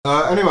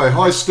Anyway,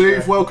 hi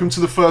Steve, welcome to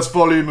the first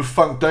volume of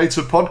Funk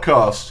Data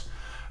podcast.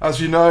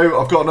 As you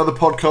know, I've got another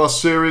podcast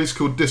series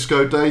called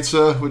Disco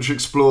Data, which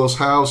explores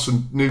house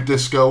and new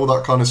disco, all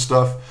that kind of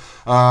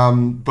stuff.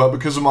 But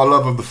because of my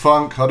love of the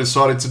funk, I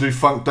decided to do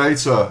Funk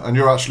Data, and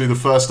you're actually the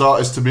first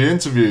artist to be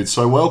interviewed,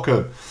 so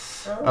welcome.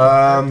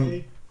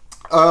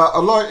 I'd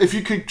like if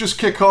you could just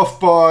kick off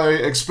by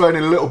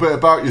explaining a little bit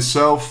about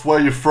yourself, where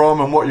you're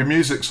from, and what your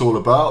music's all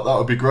about. That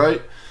would be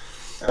great.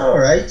 All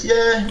right,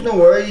 yeah, no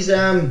worries.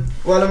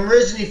 Well, I'm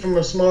originally from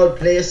a small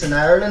place in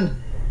Ireland,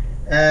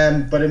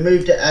 but I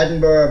moved to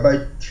Edinburgh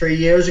about 3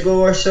 years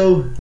ago or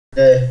so.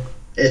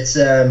 It's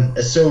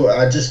so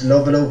I just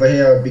love it over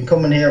here. I've been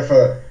coming here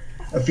for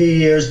a few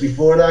years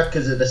before that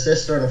because of a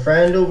sister and a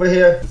friend over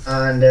here,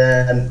 and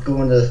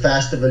going to the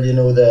festival,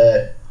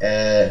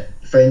 the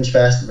Fringe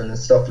Festival and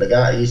stuff like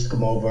that. I used to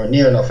come over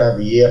near enough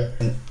every year.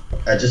 And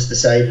I just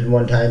decided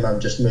one time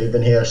I'm just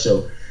moving here,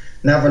 so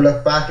never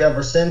looked back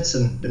ever since.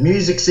 And the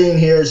music scene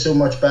here is so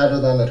much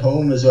better than at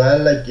home as well.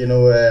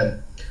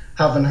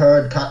 Haven't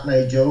heard Cotton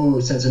Eye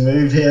Joe since I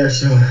moved here,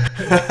 so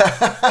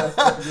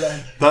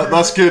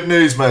that's good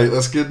news, mate.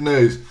 That's good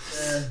news.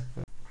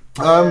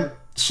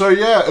 So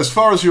yeah, as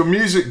far as your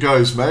music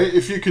goes, mate,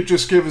 if you could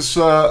just give us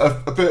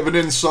a bit of an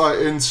insight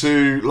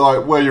into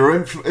like where your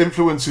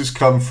influences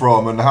come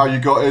from and how you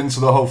got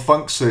into the whole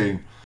funk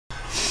scene.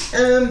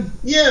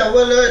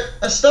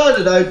 I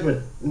started out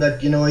with I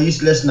used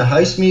to listen to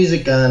house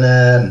music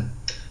and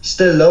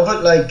still love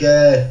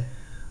it,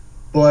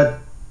 but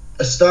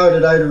I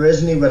started out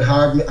originally with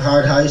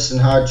hard house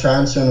and hard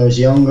trance when I was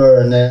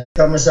younger, and then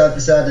got myself a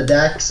set of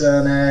decks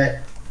and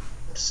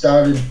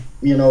started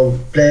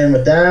playing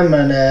with them,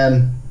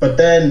 and but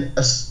then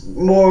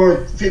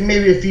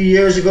maybe a few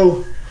years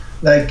ago,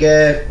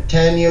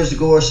 10 years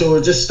ago or so,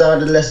 I just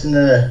started listening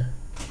to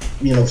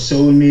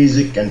soul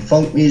music and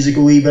funk music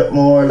a wee bit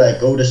more,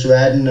 like Otis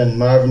Redding and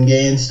Marvin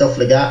Gaye and stuff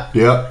like that.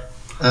 Yeah.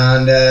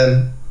 And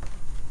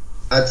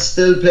I'd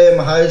still play in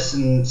my house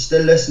and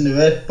still listen to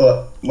it,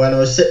 but when I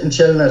was sitting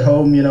chilling at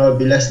home, I'd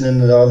be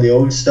listening to all the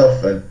old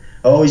stuff, and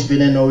I've always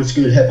been in old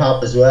school hip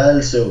hop as well.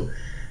 So,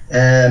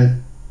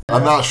 and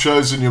that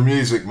shows in your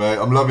music, mate.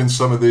 I'm loving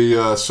some of the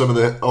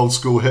old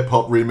school hip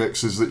hop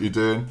remixes that you're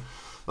doing.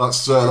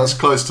 That's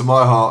close to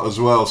my heart as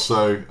well.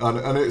 So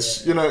and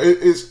it's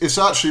it's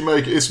actually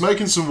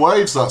making some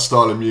waves, that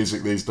style of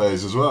music these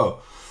days as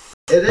well.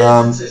 It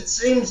is. It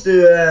seems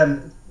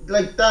to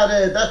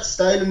that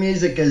style of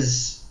music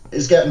is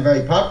getting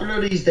very popular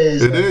these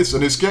days. It is,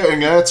 and it's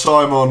getting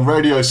airtime on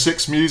Radio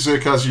 6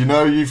 Music, as you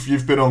know.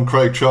 You've been on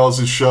Craig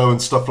Charles's show and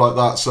stuff like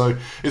that. So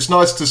it's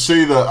nice to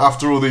see that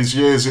after all these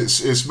years,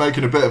 it's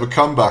making a bit of a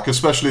comeback,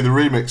 especially the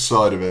remix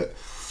side of it.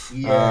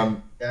 Yeah,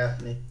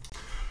 definitely.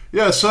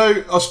 Yeah,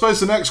 so I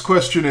suppose the next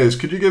question is,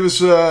 could you give us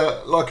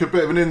a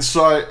bit of an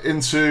insight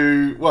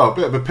into, a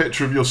bit of a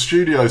picture of your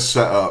studio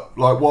setup,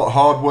 like what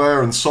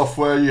hardware and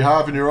software you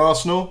have in your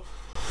arsenal?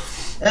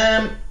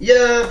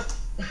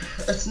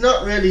 It's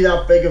not really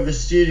that big of a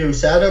studio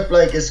setup.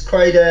 It's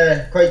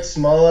quite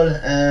small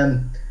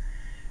and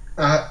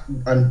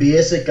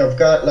basic. I've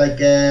got I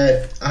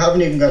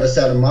haven't even got a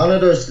set of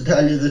monitors, to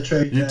tell you the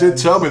truth. You did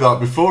tell me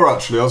that before,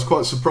 actually. I was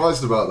quite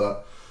surprised about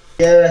that.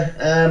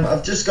 Yeah,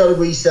 I've just got a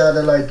wee set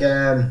of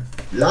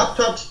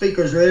laptop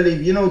speakers, really.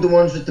 The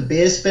ones with the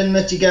bass bin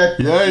that you get.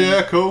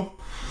 Yeah, cool.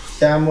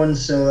 Them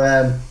ones. So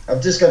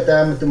I've just got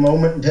them at the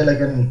moment until I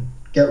can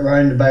get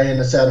round to buying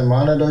a set of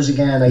monitors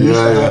again. I used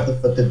to have them,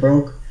 but they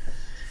broke.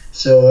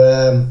 So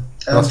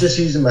I'm just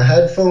using my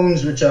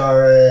headphones, which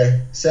are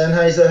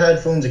Sennheiser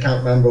headphones. I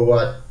can't remember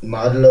what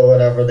model or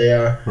whatever they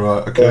are.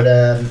 Right, okay. But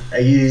I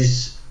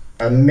use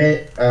a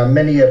mini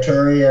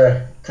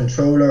Arturia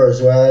controller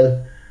as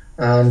well,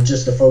 and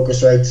just a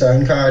Focusrite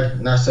sound card,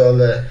 and that's all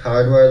the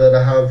hardware that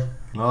I have.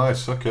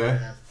 Nice, okay.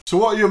 So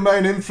what are your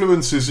main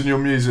influences in your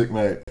music,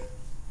 mate?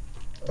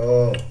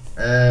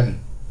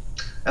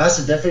 That's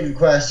a difficult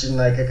question.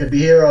 I could be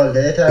here all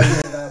day telling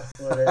you that,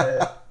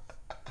 but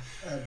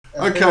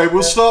okay,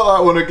 we'll start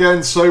that one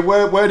again. So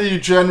where do you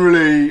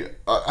generally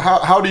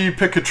how do you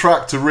pick a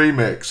track to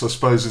remix, I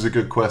suppose, is a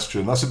good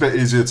question. That's a bit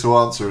easier to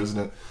answer, isn't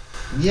it?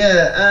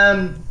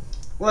 Yeah,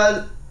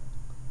 well,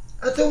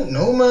 I don't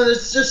know, man.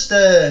 It's just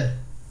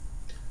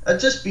I'd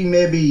just be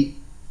maybe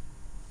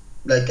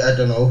I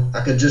don't know,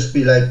 I could just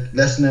be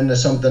listening to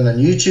something on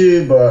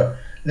YouTube or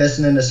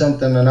listening to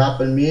something on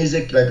Apple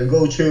Music. I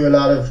go through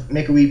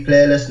make a wee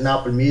playlist on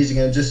Apple Music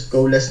and just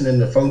go listening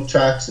to funk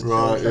tracks and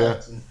soul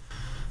tracks and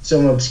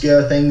some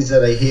obscure things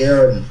that I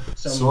hear. And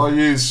so I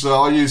use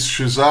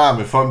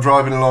Shazam if I'm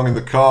driving along in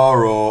the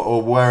car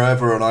or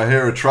wherever, and I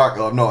hear a track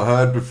that I've not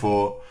heard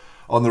before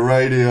on the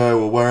radio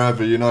or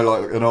wherever,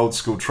 like an old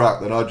school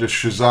track, then I just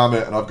Shazam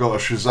it, and I've got a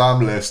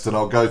Shazam list, and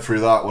I'll go through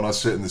that when I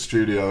sit in the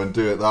studio and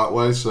do it that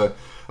way. So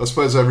I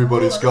suppose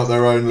everybody's got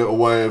their own little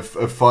way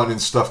of finding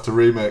stuff to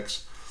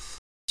remix.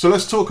 So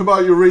let's talk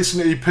about your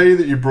recent EP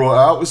that you brought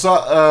out. Was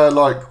that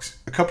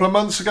a couple of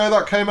months ago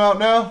that came out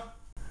now?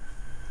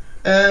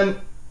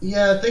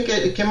 Yeah, I think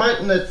it came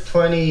out in the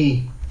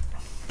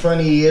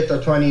 28th or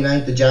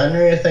 29th of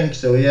January, I think.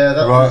 So yeah,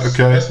 that Right, was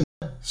okay. that's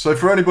So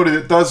for anybody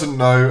that doesn't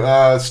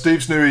know,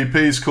 Steve's new EP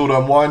is called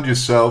Unwind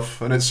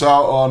Yourself, and it's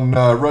out on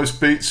Roast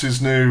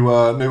Beats' new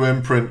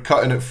imprint,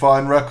 Cutting It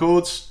Fine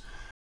Records.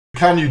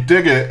 Can You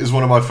Dig It is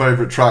one of my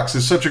favourite tracks.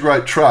 It's such a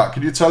great track.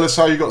 Can you tell us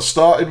how you got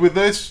started with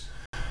this?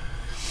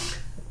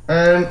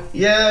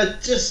 Yeah,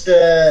 just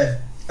I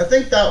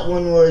think that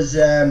one was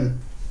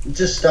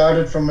just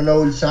started from an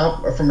old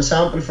sample, from a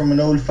sample from an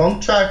old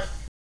funk track,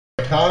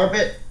 guitar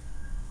bit,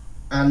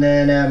 and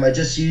then I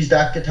just used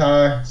that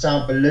guitar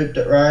sample, looped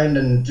it around,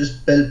 and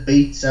just built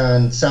beats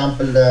and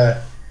sampled.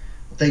 I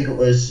think it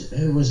was,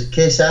 who was it,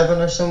 K7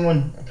 or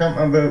someone? I can't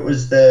remember. It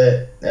was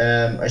the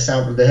I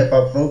sampled the hip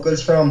hop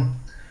vocals from,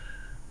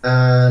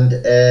 and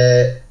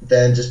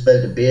then just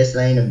built a bass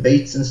line and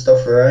beats and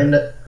stuff around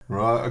it.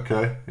 Right,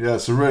 okay. Yeah,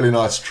 it's a really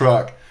nice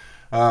track.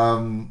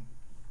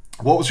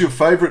 What was your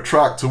favourite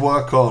track to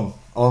work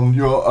on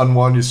your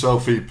Unwind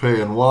Yourself EP,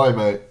 and why,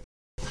 mate?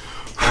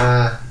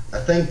 I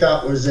think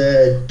that was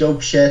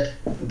dope shit.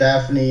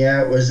 Definitely,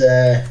 yeah. It was.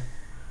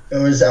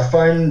 I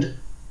found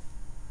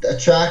a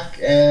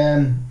track.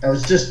 I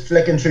was just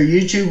flicking through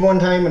YouTube one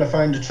time and I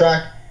found a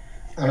track,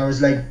 and I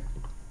was like,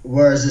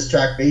 "Where has this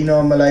track been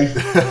all my life?"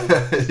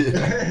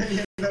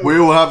 Yeah. We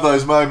all have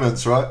those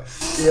moments, right?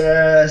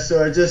 Yeah.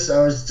 So I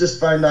was just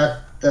found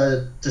that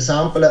to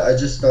sample it. I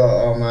just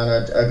thought, oh man,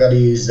 I got to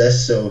use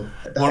this. So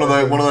one of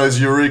those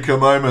eureka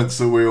moments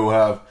that we all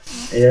have.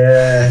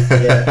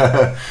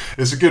 Yeah.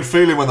 It's a good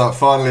feeling when that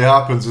finally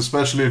happens,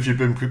 especially if you've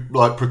been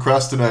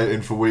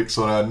procrastinating for weeks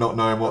on end, not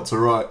knowing what to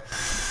write.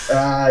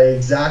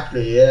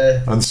 Exactly,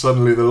 yeah. And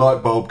suddenly the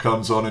light bulb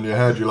comes on in your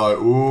head. You're like,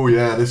 "Ooh,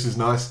 yeah, this is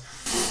nice."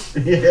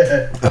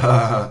 Yeah.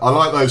 I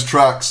like those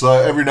tracks.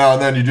 Every now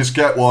and then you just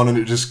get one and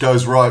it just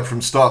goes right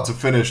from start to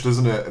finish,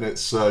 doesn't it? And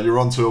it's you're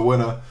onto a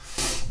winner.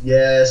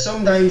 Yeah,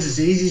 sometimes it's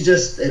easy,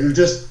 it'll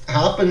just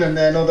happen, and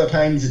then other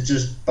times it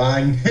just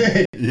bang.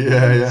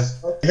 Yeah.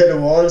 Hit a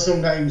wall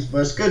sometimes, but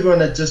it's good when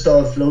it just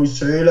all flows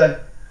through. Like,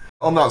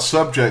 on that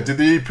subject, did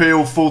the EP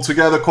all fall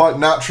together quite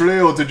naturally,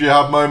 or did you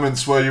have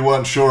moments where you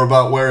weren't sure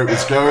about where it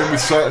was going with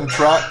certain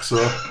tracks?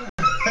 Or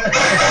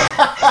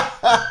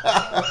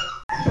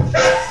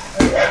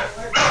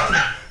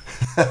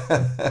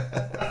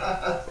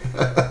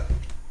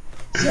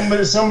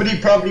somebody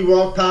probably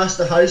walked past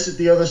the house at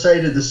the other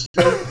side of the street.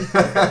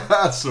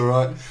 That's all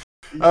right.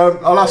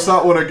 I'll ask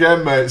that one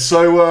again, mate.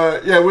 So,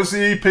 was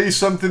the EP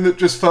something that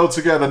just fell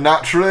together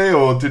naturally,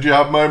 or did you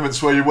have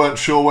moments where you weren't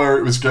sure where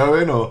it was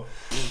going, or?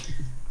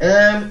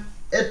 It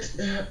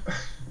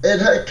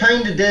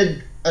kind of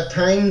did at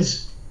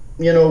times,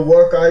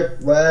 work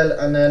out well,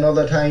 and then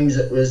other times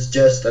it was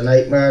just a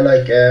nightmare.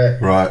 Like,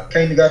 right.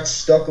 Kind of got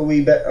stuck a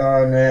wee bit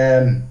on,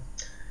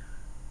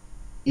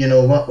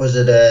 what was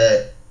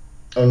it?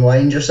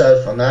 Unwind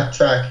Yourself on that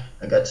track.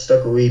 I got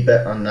stuck a wee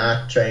bit on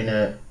that, trying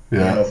to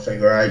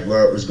figure out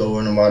where it was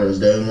going and what I was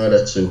doing with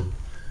it. So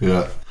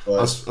yeah,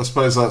 I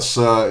suppose that's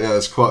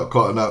it's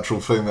quite a natural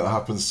thing that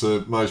happens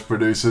to most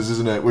producers,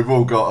 isn't it? We've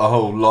all got a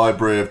whole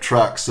library of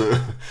tracks that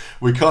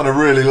we kind of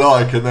really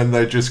like, and then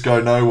they just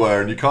go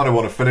nowhere, and you kind of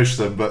want to finish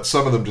them, but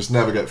some of them just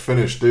never get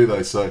finished, do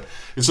they? So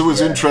it's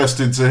always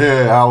interesting to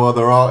hear how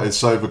other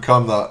artists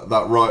overcome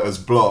that writer's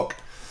block.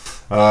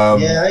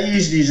 I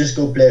usually just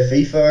go play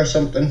FIFA or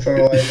something for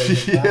a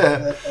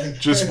while.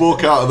 Just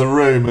walk out of the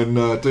room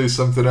and do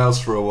something else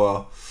for a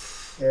while.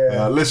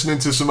 Yeah. Listening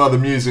to some other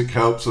music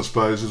helps, I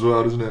suppose, as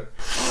well, doesn't it?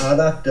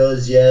 That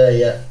does,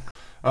 yeah.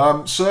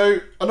 So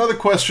another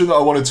question that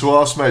I wanted to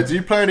ask, mate, do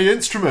you play any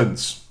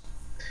instruments?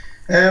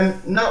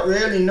 Not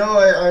really,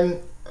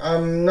 no.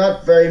 I'm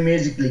not very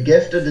musically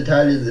gifted, to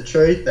tell you the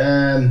truth.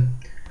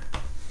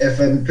 If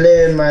I'm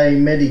playing my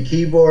MIDI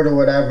keyboard or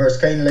whatever, it's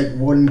kind of like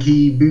one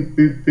key, boop,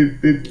 boop,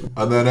 boop, boop.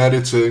 And then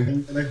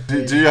editing.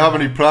 Do you have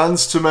any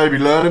plans to maybe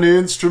learn any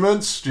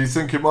instruments? Do you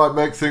think it might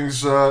make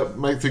things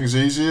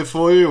easier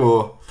for you,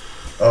 or?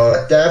 Oh,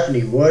 it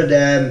definitely would.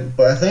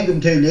 But I think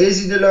I'm too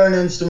lazy to learn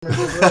instruments.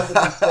 I'd rather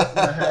be sitting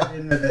my head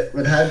in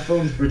with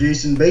headphones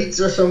producing beats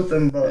or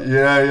something. But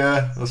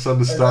yeah, that's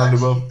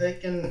understandable. I'm actually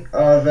thinking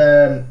of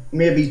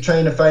maybe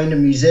trying to find a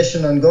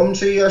musician on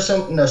Gumtree or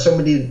something, or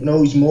somebody that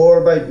knows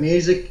more about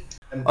music.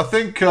 I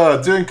think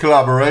doing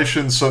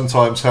collaborations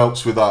sometimes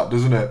helps with that,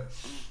 doesn't it?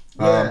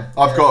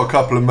 I've got a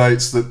couple of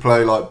mates that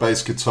play like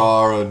bass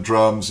guitar and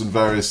drums and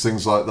various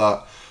things like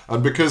that.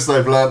 And because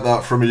they've learnt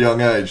that from a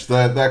young age,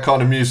 their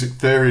kind of music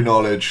theory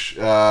knowledge,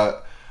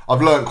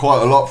 I've learnt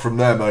quite a lot from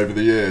them over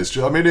the years.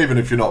 I mean, even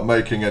if you're not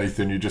making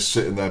anything, you're just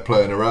sitting there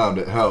playing around,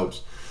 it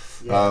helps.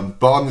 Yeah.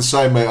 But I'm the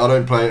same, mate. I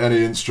don't play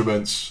any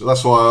instruments.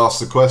 That's why I asked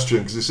the question,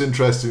 because it's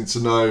interesting to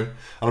know, and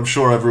I'm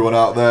sure everyone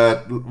out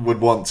there would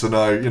want to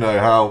know,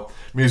 how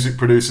music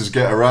producers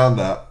get around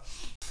that.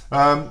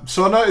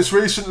 So I noticed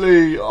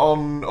recently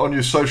on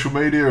your social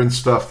media and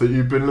stuff that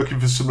you've been looking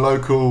for some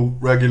local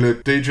regular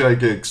DJ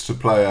gigs to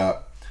play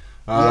at.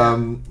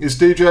 Is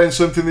DJing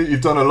something that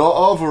you've done a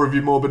lot of, or have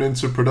you more been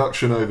into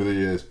production over the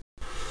years?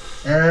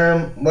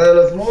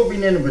 Well, I've more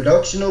been into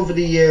production over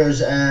the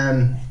years.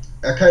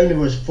 I kind of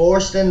was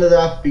forced into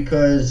that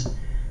because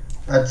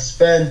I'd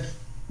spent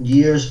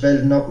years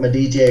building up my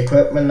DJ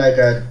equipment, like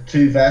I had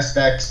two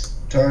Vestax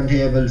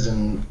turntables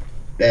and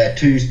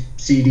two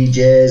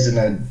CDJs and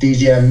a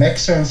DJM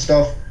mixer and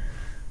stuff,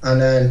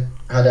 and then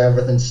had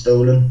everything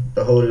stolen,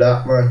 the whole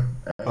lot, man.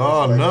 It was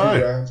Oh about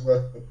no! £2,000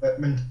 worth of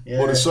equipment. Yeah.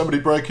 What, did somebody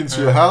break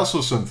into your house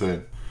or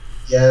something?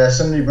 Yeah,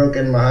 somebody broke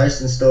in my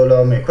house and stole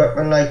all my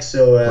equipment, like,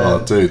 so.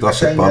 Oh, dude,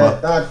 that's a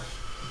bummer.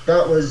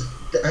 That was,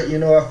 you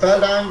know, I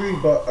felt angry,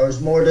 but I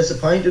was more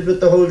disappointed with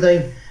the whole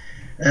thing.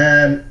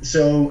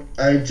 So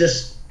I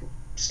just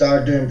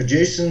started doing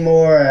producing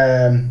more,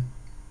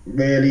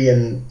 really,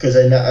 and because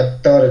I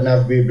thought I'd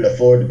never be able to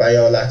afford to buy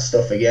all that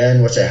stuff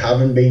again, which I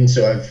haven't been.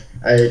 So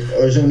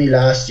it was only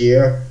last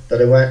year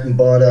that I went and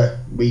bought a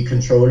wee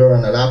controller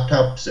and a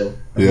laptop. So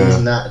I'm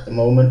using that at the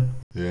moment.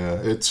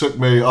 Yeah, it took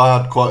me, I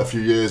had quite a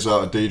few years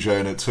out of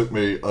DJing. It took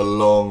me a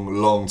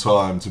long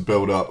time to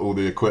build up all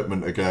the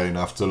equipment again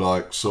after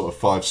like sort of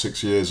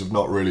 5-6 years of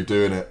not really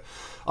doing it.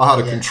 I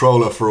had a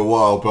controller for a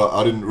while, but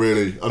I didn't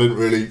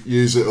really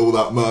use it all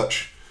that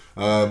much.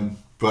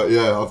 But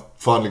yeah, I've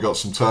finally got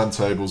some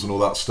turntables and all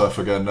that stuff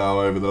again now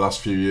over the last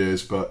few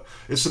years. But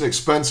it's an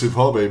expensive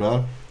hobby,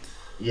 man.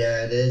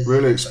 Yeah, it is.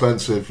 Really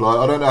expensive. Like,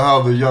 I don't know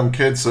how the young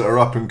kids that are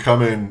up and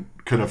coming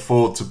can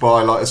afford to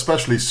buy, like,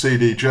 especially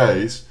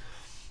CDJs.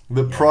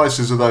 The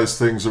prices of those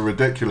things are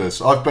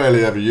ridiculous. I've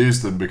barely ever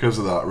used them because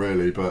of that,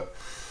 really. But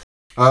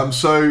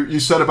so you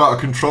said about a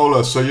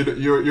controller. So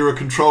you're a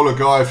controller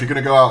guy. If you're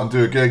going to go out and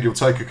do a gig, you'll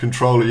take a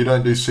controller. You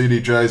don't do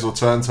CDJs or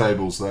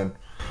turntables then?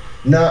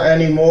 Not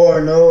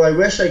anymore. No, I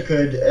wish I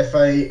could. If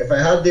I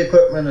had the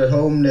equipment at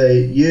home to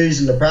use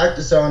and to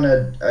practice on,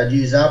 I'd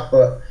use that.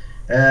 But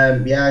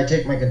yeah, I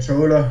take my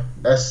controller.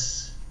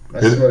 That's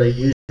what I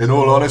use. In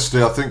all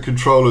honesty, I think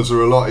controllers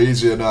are a lot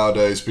easier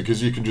nowadays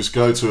because you can just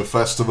go to a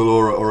festival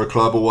or a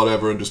club or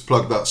whatever and just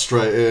plug that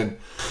straight in.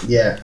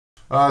 Yeah.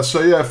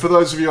 So yeah, for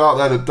those of you out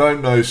there that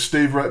don't know,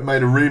 Steve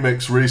made a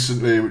remix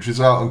recently, which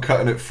is out on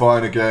Cutting It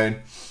Fine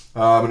again,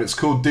 and it's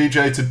called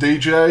DJ to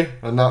DJ,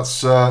 and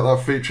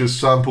that features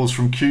samples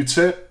from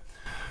Q-Tip.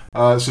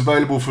 It's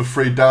available for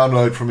free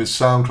download from his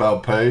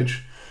SoundCloud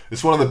page.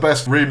 It's one of the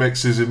best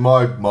remixes in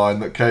my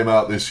mind that came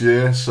out this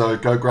year, so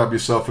go grab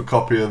yourself a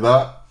copy of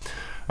that.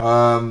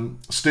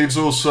 Steve's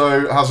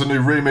also has a new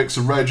remix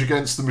of Rage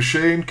Against the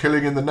Machine,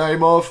 Killing in the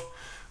Name Of,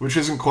 which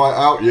isn't quite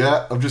out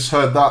yet. I've just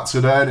heard that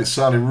today and it's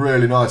sounding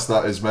really nice,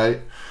 that is, mate.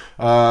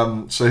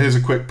 So here's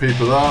a quick peep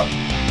of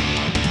that.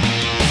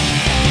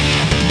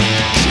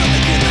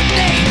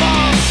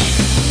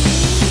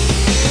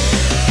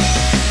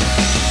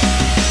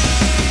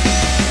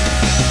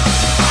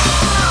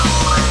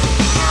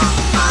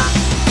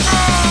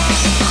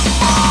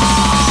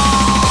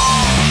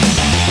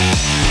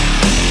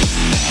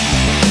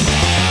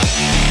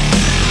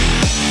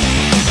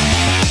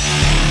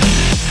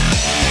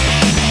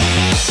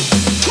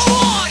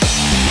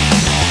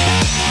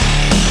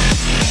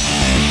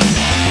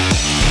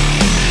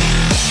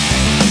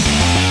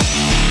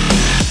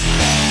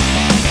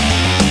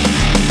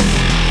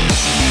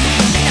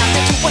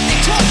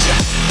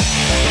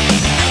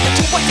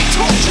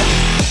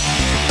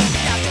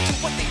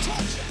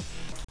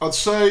 I'd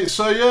say,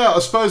 so yeah, I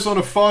suppose on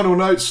a final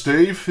note,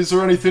 Steve, is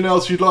there anything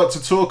else you'd like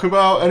to talk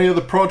about? Any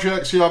other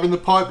projects you have in the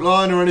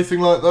pipeline or anything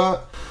like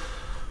that?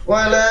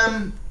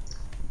 Well,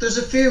 there's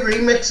a few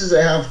remixes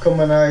I have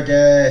coming out.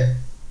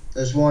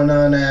 There's one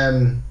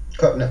on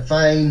Cutting It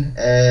Fine,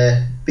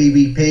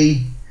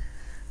 BBP,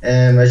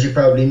 as you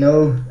probably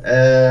know.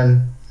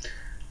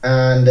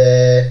 And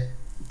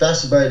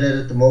that's about it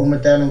at the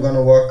moment. Then I'm going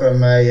to work on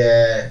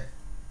my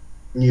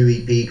new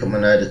EP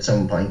coming out at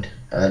some point.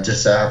 I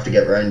have to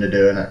get round to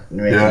doing it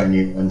and making a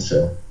new one,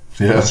 so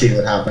we'll see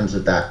what happens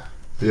with that.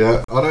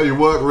 Yeah, I know you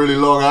work really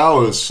long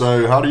hours,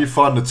 so how do you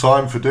find the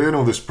time for doing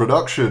all this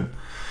production?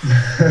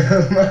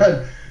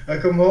 Man, I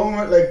come home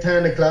at like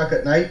 10 o'clock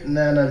at night and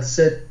then I'll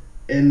sit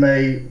in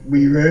my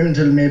wee room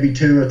till maybe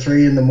 2 or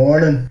 3 in the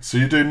morning. So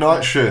you do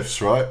night shifts,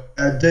 right?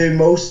 I do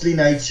mostly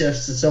night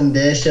shifts and some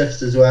day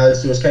shifts as well,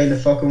 so it's kind of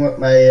fucking with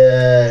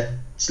my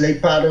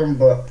sleep pattern,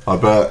 but... I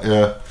bet,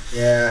 yeah.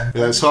 Yeah,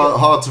 it's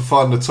hard to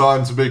find the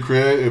time to be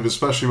creative,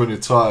 especially when you're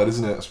tired,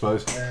 isn't it, I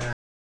suppose? Yeah,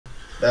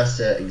 that's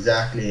it,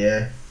 exactly,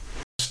 yeah.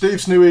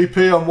 Steve's new EP,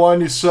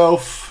 Unwind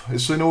Yourself,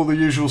 it's in all the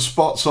usual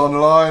spots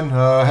online.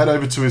 Head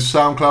over to his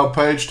SoundCloud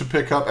page to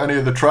pick up any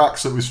of the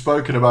tracks that we've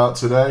spoken about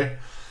today.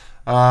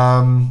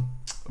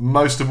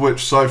 Most of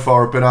which so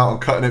far have been out on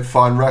Cutting It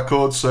Fine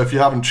Records, so if you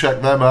haven't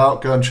checked them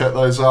out, go and check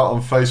those out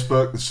on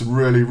Facebook. There's some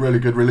really, really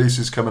good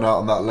releases coming out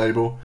on that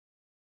label.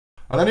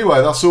 And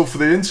anyway, that's all for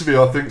the interview,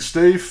 I think,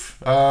 Steve.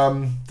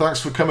 Thanks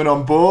for coming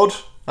on board.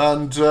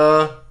 And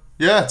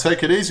yeah,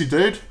 take it easy,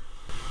 dude.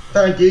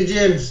 Thank you,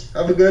 James.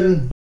 Have a good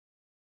one.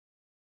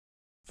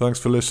 Thanks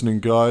for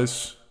listening,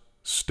 guys.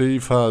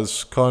 Steve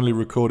has kindly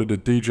recorded a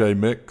DJ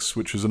mix,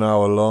 which is an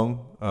hour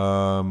long.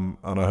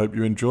 And I hope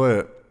you enjoy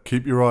it.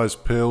 Keep your eyes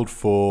peeled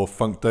for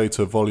Funk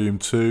Data Volume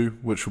 2,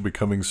 which will be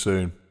coming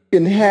soon. You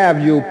can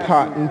have your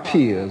pot and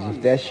pills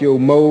if that's your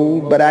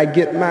mode, but I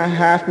get my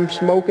high from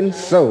smoking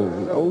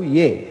soul. Oh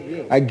yeah.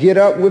 I get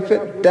up with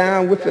it,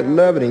 down with it,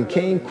 love it, and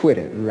can't quit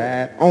it.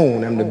 Right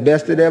on, I'm the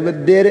best that ever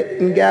did it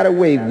and got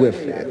away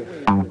with it.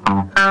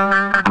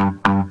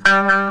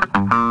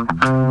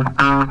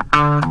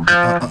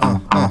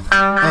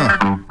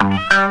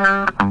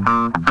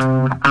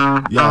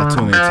 Y'all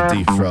tune in to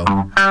D-Fro.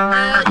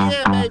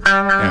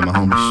 And my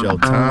homie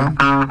Showtime.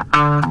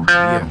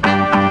 Yeah.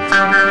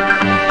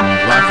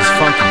 Life is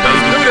funky,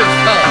 baby.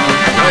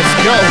 Let's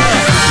go.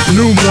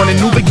 New morning,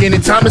 new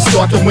beginning, time to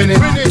start the winning.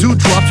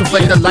 Dewdrops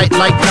reflect the light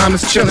like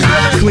diamonds chilling.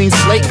 Clean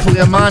slate,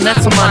 clear mind,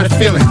 that's a mind of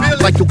feeling.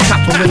 Like your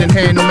cop a winning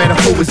hand, no matter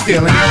who is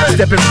dealing.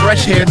 Stepping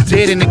fresh, hair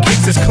dead and the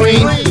kicks is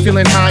clean.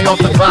 Feeling high off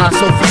the vibe,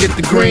 so forget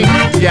the green.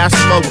 Yeah, I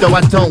smoke, though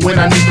I don't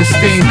when I need the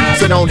steam.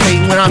 So don't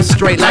hate when I'm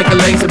straight like a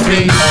laser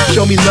beam.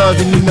 Show me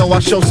love and you know I'll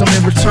show some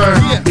in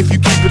return. If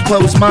you keep a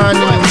closed mind,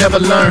 then you'll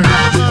never learn.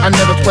 I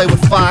never play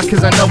with fire,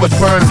 cause I know it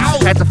burns.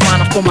 Had to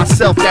find out for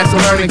myself, that's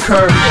a learning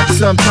curve.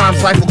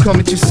 Sometimes life will come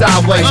at you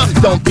sideways.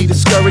 Don't be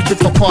discouraged if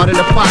a part of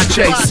the pie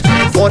chase.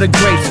 Or the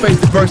greats face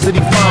adversity,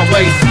 find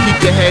ways to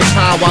keep your head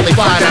high while they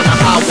fly down the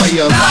highway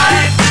of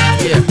life.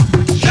 Yeah.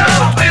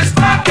 Show is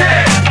funky.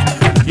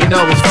 You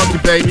know it's funky,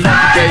 baby.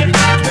 Baby.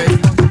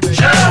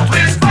 Show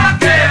is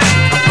funky.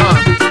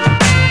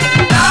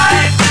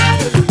 Life.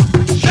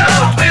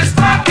 Show is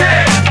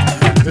funky.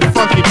 It's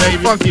funky, baby.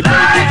 Funky,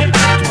 baby.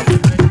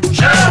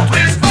 Show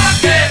is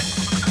funky.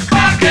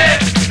 Funky.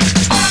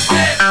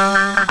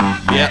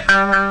 Yeah.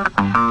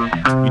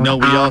 You know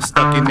we all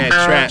stuck in that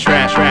trap. It's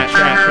just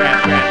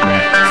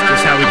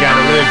how we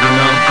gotta live, you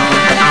know.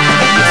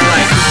 It's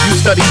like you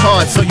study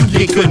hard so you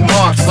get good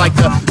marks. Like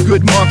the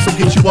good marks will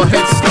get you a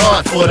head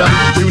start for the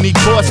unique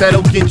course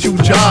that'll get you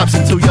jobs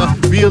until you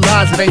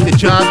realize it ain't the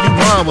job you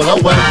want. Well,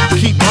 oh well,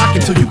 keep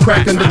rocking till you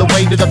crack under the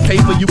weight of the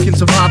paper. You can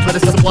survive, but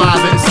it's survive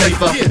and it's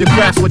safer. You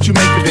grasp what you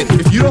make of it.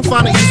 If you don't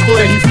find it useful,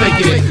 then you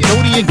faking it. Know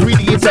the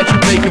ingredients that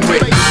you're making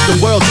with. The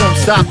world don't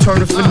stop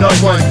turning for no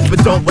one, but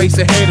don't race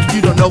ahead if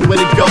you don't know where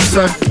to go,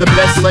 son. The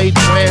best laid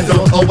plans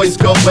don't always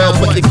go well,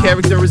 but your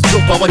character is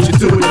built by what you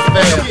do with it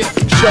fail.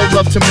 Show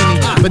love to many,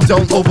 but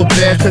don't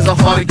overbear, cause a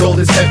heart of gold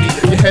is heavy.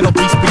 Your head'll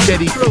be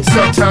spaghetti.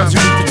 Sometimes you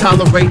need to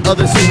tolerate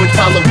others who would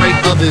tolerate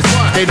others.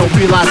 They don't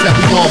realize that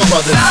we all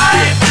brothers.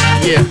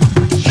 Yeah.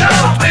 Show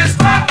is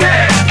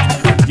funky.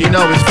 You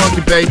know it's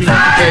funky, baby.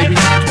 Baby.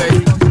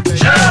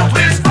 Show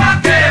is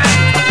funky.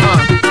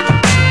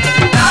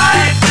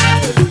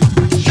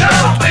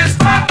 Show is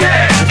funky.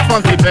 It's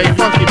funky, baby.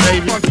 Funky,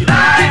 baby. Funky,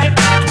 baby.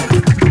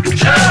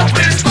 Show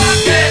is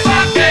funky.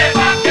 Funky,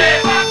 funky,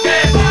 funky,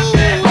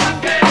 funky,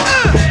 funky.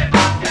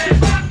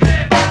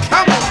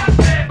 Come on.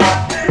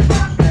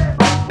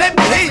 Let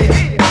me hear you.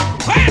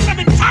 Let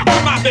me talk to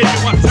my baby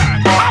one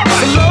time.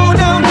 It's a low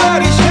down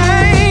dirty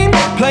shame,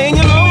 playing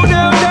your low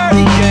down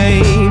dirty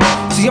game.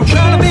 See, I'm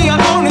trying to be an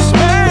honest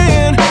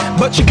man,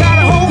 but you got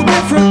a whole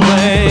different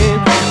plan.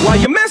 Why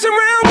you messing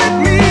around with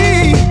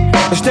me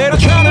instead of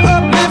trying to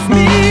uplift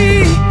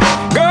me?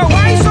 Girl,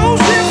 why you so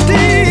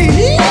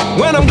shifty?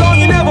 When I'm gone,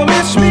 you never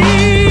miss me.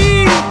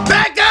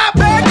 Back up,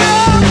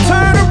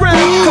 turn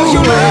around, cause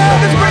your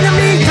love is bringing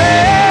me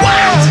down.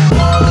 What?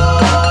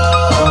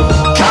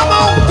 Come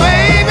on,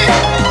 baby.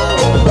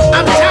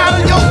 I'm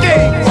tired of your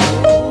games.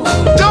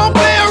 Don't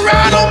play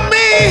around on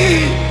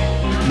me.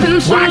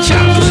 Watch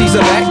out, she's a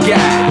bad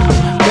guy.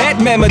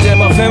 Bad mama,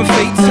 them of femme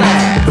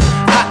fatale.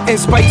 Hot and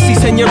spicy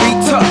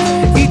senorita.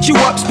 Eat you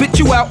up, spit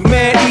you out,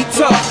 man,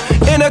 eat up.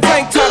 In a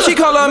tank top, she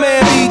call her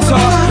man Vita.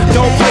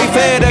 Don't play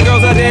fair, that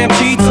girl's a damn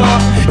cheater.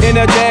 In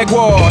a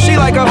Jaguar, she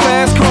like a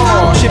fast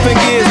car. Shipping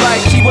gears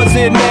like she was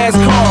in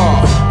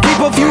NASCAR. Keep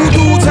a few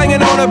dudes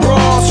hanging on a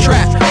bra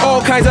strap.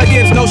 All kinds of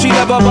gifts, no she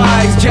never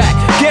buys jack.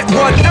 Get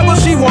whatever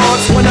she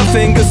wants when her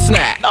fingers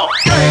snap.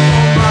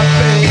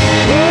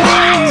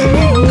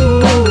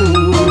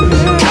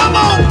 Come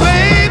on,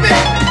 baby.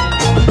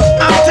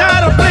 I'm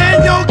tired of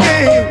playing your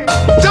game.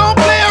 Don't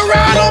play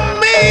around on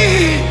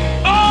me.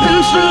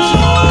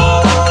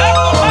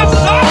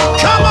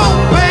 Come on,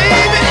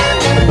 baby.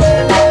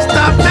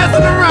 Stop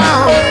messing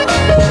around.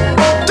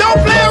 Don't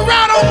play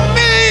around on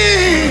me.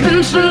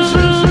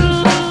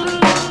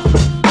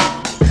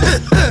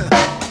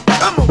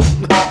 Come on.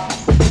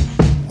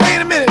 Wait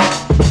a minute.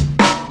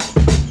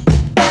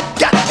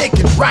 Gotta make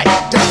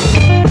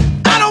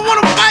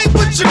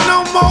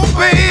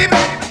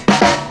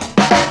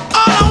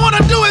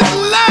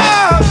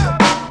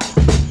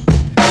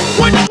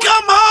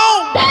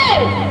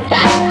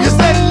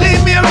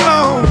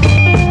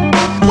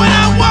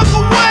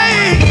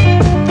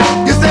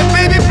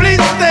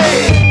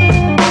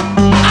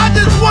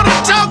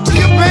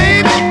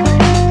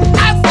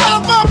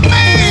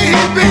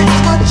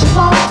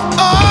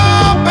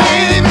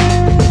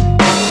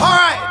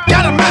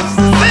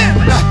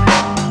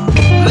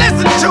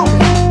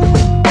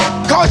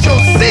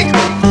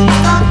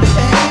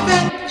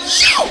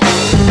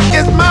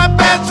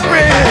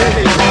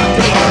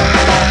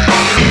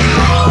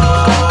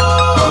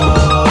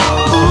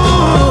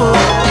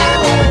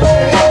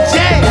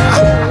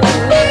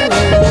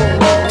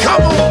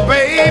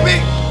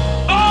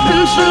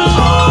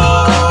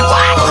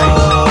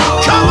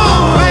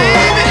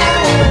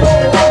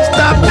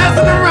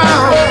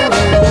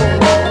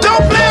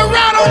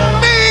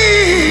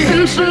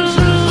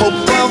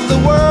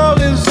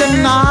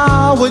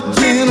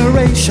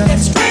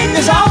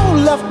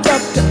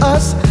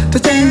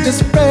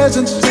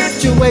present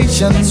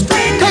situation.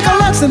 Take a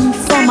lesson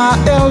from our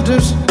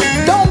elders.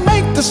 Don't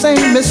make the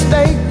same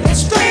mistake.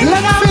 Let's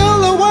fill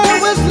the world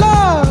with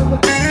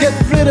love. Get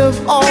rid of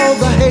all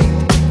the hate.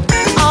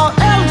 Our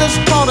elders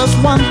taught us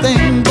one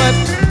thing, but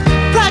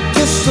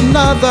practice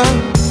another.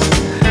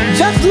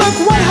 Just look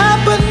what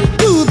happened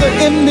to the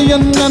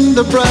Indian and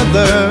the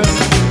brother.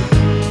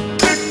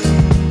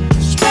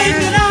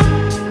 Straighten it out.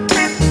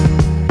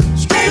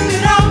 Straighten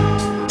it out.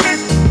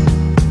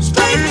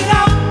 Straighten it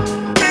out.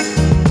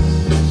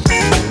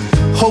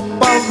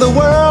 Hope of the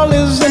world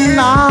is in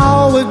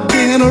our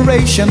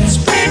generation.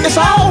 It's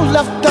all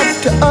left up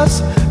to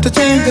us to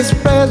change this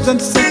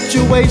present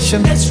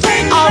situation.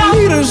 Our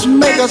leaders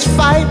make us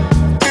fight.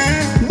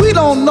 We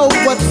don't know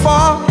what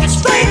for.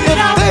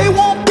 If they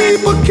want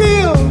people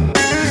killed,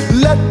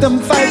 let them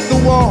fight the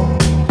war.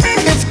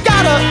 It's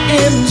gotta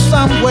end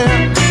somewhere.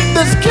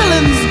 This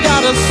killing's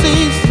gotta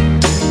cease.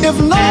 If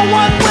no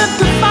one went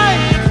to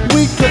fight,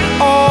 we could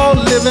all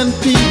live in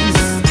peace.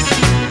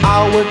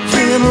 Our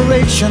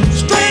generation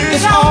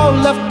is all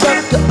left up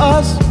to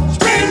us.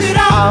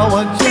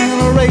 Our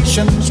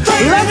generation,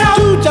 let's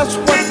do just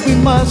what we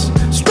must.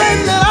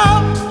 Straighten it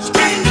out.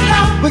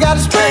 We gotta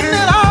straighten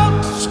it out.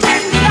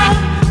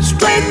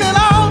 Straighten it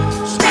out.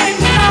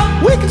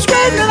 We can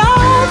straighten it out.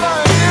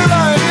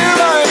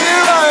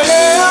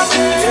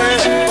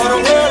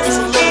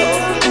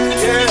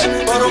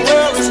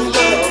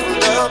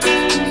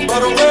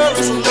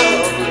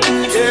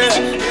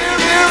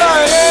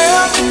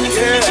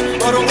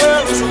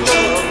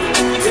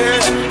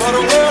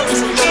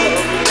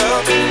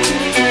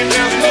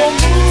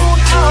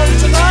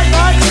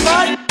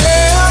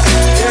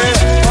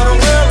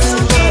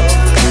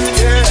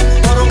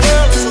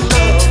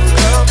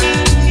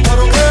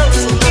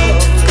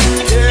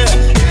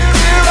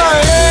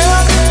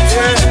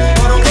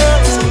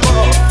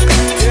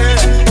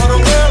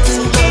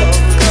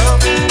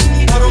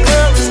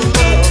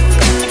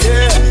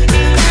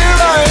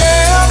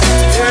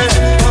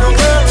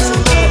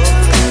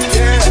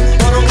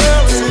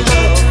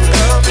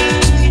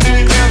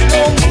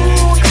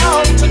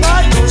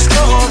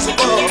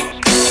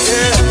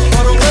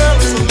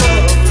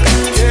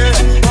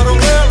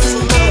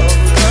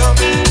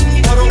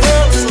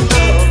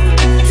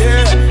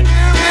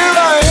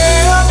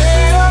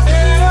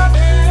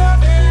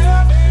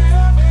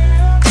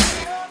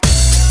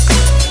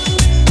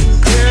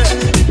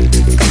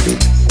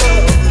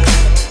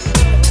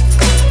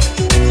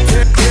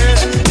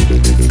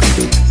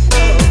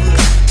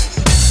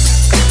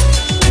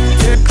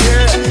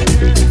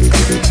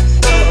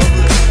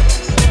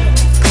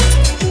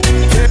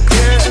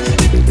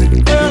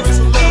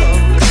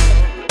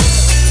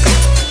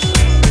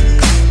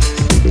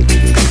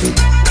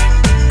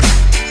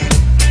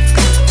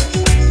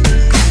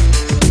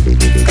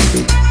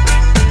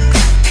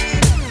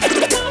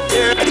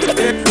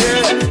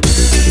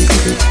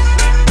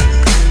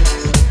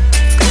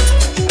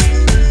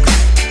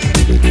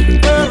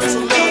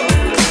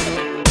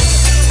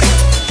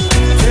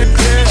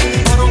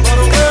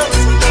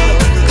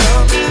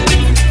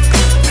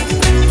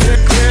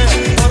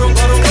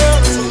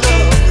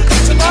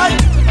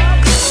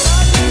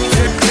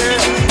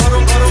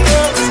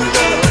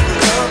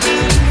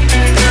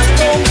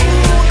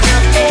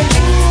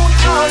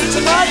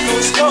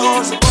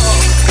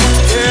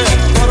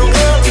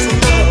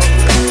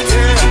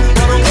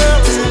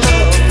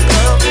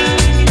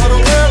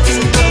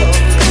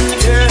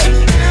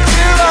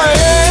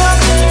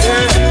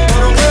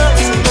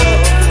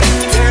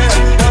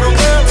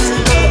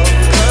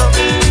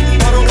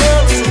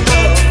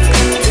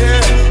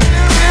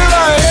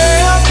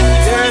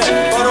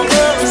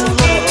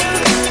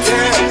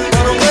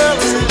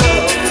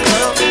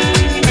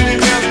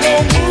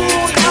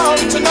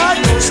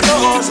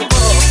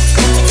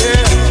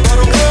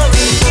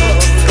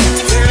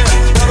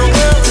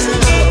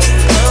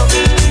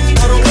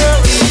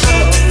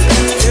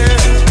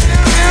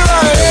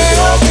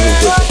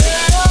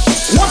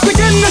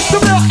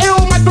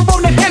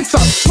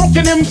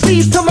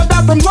 MCs till I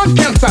die from lung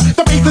cancer.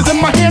 The bass is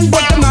in my hand, but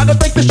I'm not a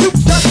fake to shoot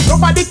ya.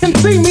 Nobody can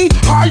see me,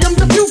 I am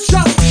the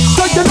future.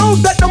 So you know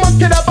that no one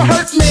can ever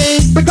hurt me,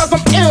 because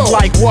I'm ill.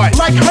 Like what?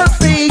 Like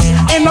herpes.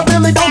 And I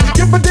really don't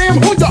give a damn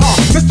who you are.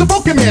 Mr.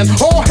 Pokemon,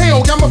 all hail,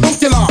 Gramophone.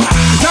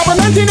 Now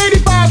in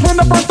 1985 when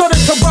I first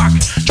started to rock,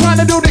 trying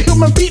to do the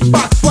human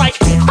beatbox like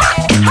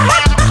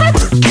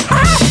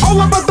all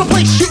over the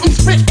place, shooting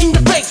spit in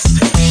your face.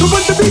 So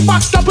when the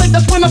beatbox got played,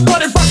 that's when I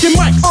started rocking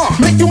mics.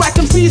 Make you act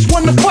MCs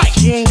wanna fight,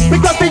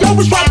 because they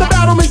always tried to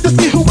battle me to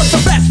see who was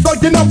the best. So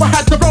you know I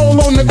had to roll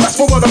on the quest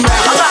for what I'm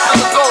after. I'm after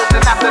the gold,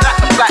 and after that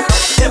the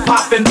platinum. Hip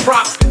hop and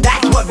props,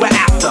 that's what we're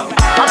after.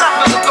 I'm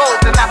after the gold,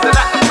 and after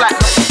that the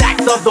platinum.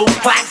 Stacks of those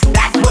plaques,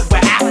 that's what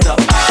we're after.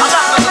 I'm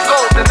after the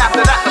gold, and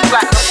after that the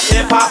platinum.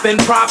 Hip hop and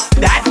props,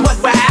 that's what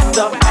we're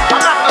after.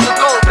 I'm after the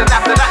gold, and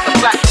after that the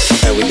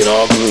platinum. And we can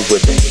all groove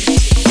with it.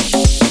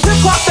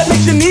 Hip-hop that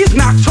makes your knees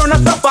knock, turn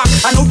us up,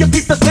 I know you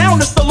peep the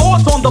sound, it's the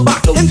Lord's on the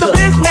box. In the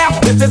biz now,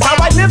 this is how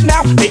I live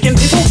now, making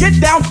people get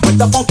down with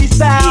the funky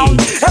sound.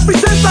 Ever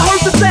since I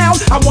heard the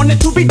sound, I wanted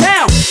to be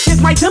down.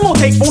 Here's my demo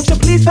tape, won't you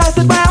please pass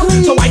it round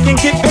so I can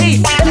get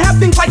paid and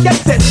have things like that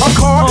set. A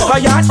car, a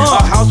yacht,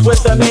 a house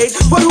with a maid.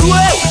 But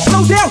whoa,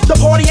 slow down, the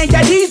party ain't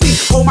that easy.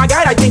 Oh my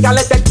God, I think I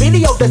let that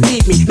video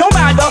deceive me. No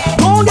matter,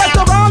 long as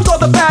the rhymes or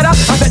the batter,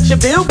 I bet your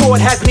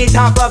Billboard has me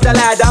top of the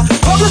ladder.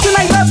 Publishing,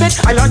 I love it,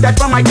 I learned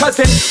that from my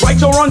cousin. Write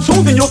your own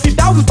tunes and you'll see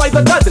thousands by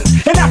the dozen.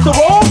 And after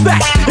all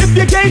that, if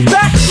you gave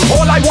back,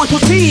 all I want to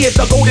see is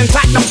the golden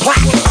platinum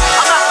plaque.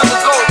 I'm after the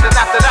gold, and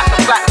after that the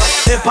platinum.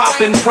 Hip hop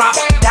and prop,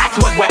 that's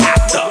what we're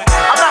after.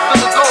 I'm after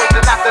the gold,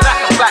 and after that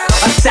the platinum.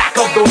 A stack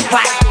of those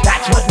plaques,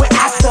 that's what we're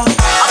after.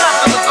 I'm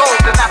after the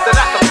gold, and after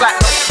that the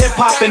platinum. Hip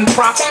hop and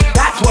prop,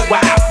 that's what we're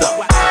after.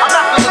 I'm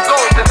after the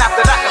gold, and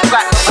after that the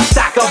platinum. A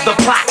stack of the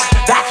plaques,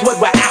 that's what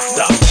we're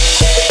after.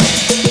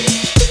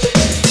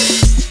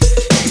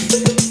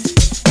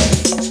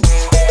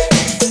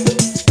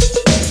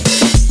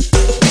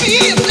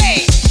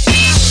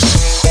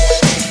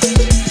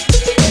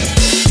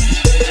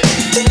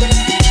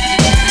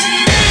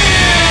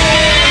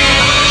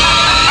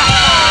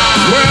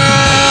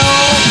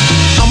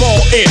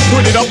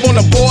 Put it up on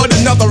the board,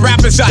 another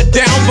rapper shot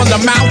down from the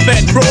mouth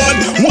that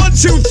roared. 1,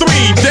 2,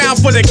 3, down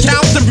for the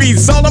count. The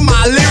result of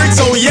my lyrics,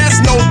 oh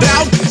yes, no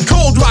doubt.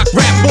 Cold rock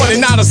rap,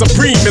 49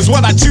 supreme is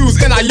what I choose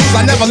and I use.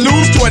 I never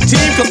lose to a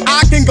team, cause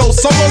I can go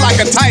solo like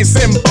a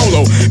Tyson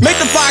Bolo. Make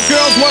the fly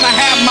girls wanna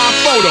have my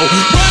photo.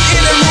 Run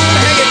in the room,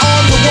 hang it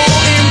on the wall.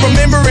 In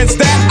remembrance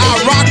that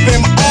I rock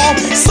them all.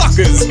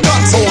 Suckers,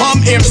 ducks, so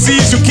hum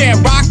MCs. You can't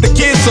rock the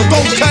kids, so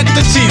don't cut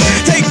the cheese.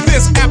 Take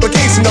this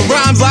application of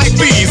rhymes like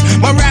bees.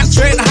 My rap's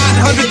red hot,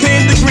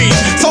 110 degrees.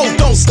 So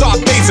don't start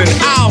basing,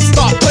 I'll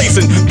start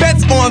placing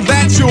bets on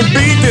that you'll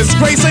be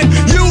disgracing.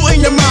 You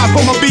and your mind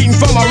from a beating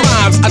from my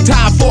rhymes. A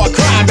time for a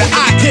crime that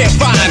I can't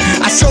find.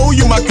 I show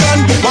you my gun,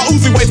 my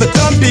Uzi weighs a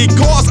ton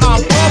because I'm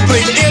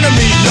public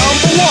enemy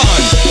number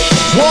one.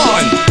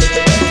 One,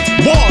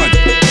 one,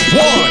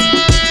 one,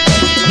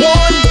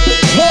 one,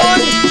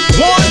 one,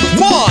 one,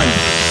 one.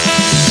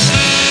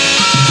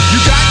 You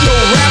got no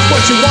rap,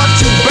 but you want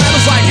to.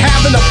 Battles like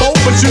having a boat,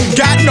 but you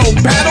got no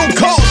battle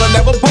calls. I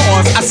never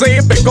pause. I say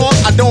it because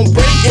I don't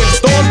break in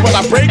stores, but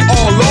I break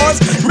all laws.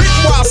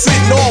 Written while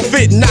sitting, all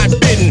fit, not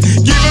bitten.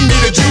 Giving me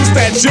the juice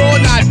that you're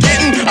not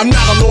getting. I'm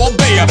not a law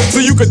player, so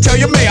you could tell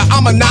your mayor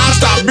I'm a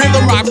non-stop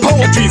rhythm rock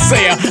poetry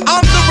sayer.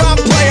 I'm the rhyme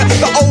player,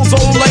 the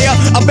ozone layer.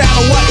 A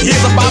battle what?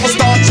 Here's a Bible,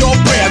 start your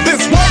prayer.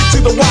 This word to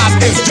the wise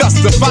is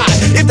justified.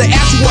 If they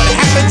ask you what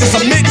happened, just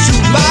admit you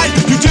lied.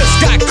 You just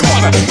got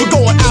caught for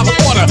going out of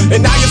order,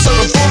 and now you're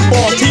serving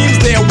football teams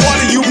their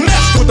water. You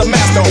messed with the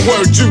master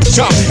word, you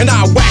chump, and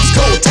I wax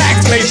cold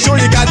tax. Made sure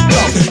you got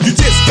dumb. You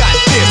just got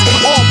this,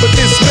 all but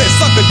dismissed.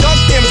 Suck the dumb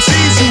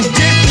MCs who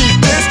get me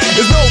this.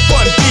 There's no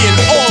fun being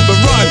on the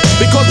run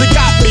because they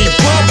got me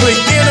public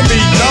enemy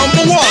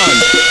number one.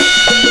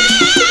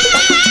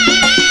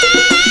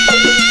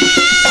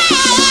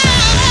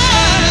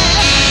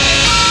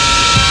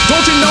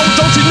 Don't you know,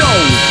 don't you know?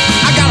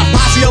 I got a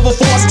posse of a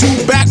force to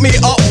back me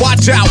up.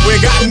 Watch out,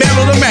 we got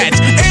metal to match.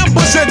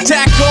 Ambush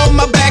attack on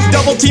my back,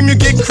 double team, you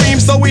get cream,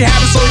 so we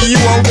have it so you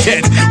won't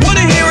catch.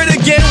 Wanna hear it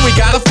again? We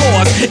got a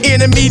force,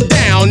 enemy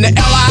down, the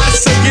L.I.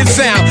 circuit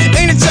sound.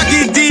 Ain't it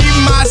Chucky D,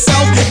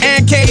 myself,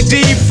 and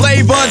KD,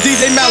 Flavor,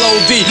 DJ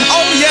Melody.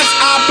 Oh yes,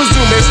 I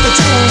presume it's the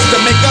tunes to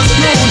make us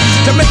groove,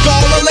 to make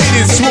all the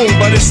ladies swoon.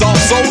 But it's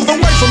also the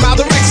word from our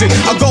direction,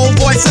 a gold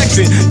voice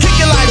section. Kick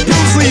it like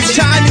Bruce Lee's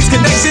Chinese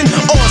connection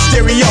on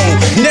stereo.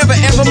 Never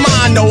ever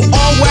mind, no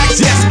all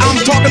wax, yes, I'm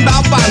talking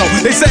about vinyl.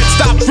 They said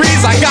stop,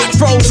 freeze, I got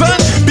frozen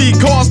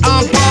because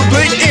I'm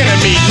public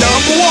enemy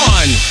number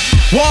one.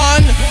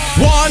 One,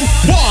 one,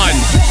 one,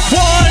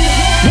 one,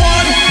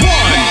 one,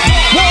 one,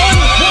 one,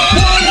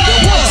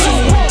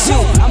 one,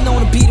 two. I'm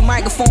known to be the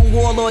microphone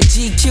warlord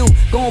GQ.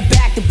 Going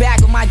back to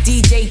back with my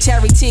DJ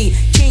Terry T.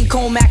 King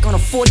Comac on a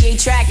 48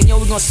 track, and yo,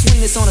 we're gonna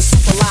swing this on a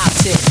super live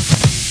tip.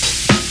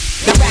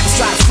 The rappers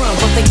try to front,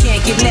 but they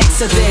can't get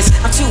next to this.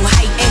 I'm too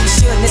hype and you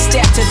shouldn't have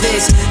stepped to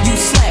this. You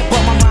slept,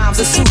 but my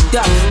rhymes are souped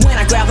up. When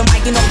I grab the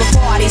mic, you know the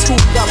party's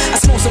hooped up. I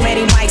smoke so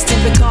many mics to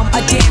become a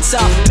dancer.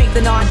 Make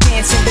the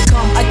non-dancing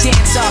become a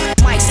dancer.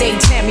 Mic stay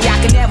tammy, I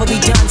can never be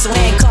done. So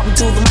handcuff me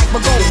to the mic, but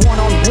go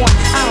one-on-one.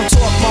 I don't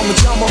talk mumbo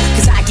jumbo,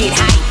 cause I get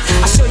hype.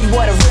 I'll show you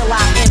what a real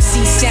live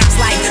MC sounds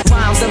like.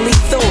 Rhymes are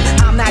lethal,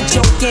 I'm not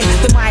joking.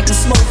 The mic is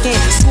smoking,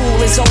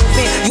 school is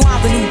open. You are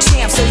the new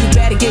champ, so you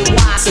better get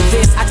wise to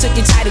this. I took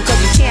your title cause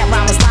you can't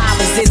rhyme as live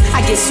as this.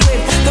 I get swift,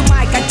 the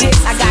mic I diss.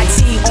 I got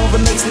T on the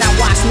mix, now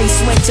watch me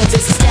swing to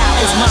this. Style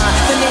is mine,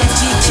 the name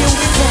GQ.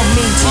 From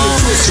me to your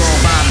twist. Strong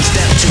rhyme and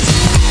step two.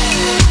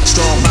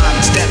 Strong rhyme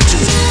and step two.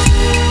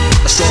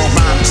 A strong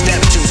rhyme and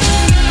step two.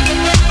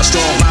 A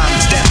strong rhyme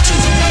and step two.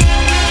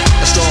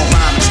 A strong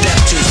rhyme and step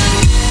two.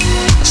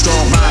 A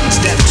strong rhyme and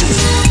step two.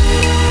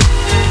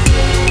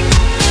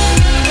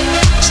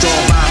 A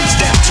strong rhyme and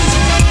step two.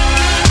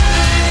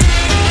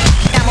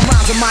 Now my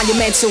rhymes are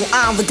monumental,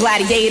 I'm the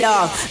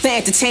gladiator, the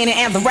entertainer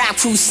and the rap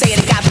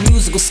crusader. Got the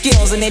musical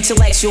skills and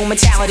intellectual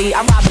mentality.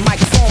 I ride the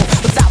microphone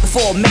without the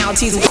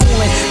formalities. I'm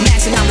coolin',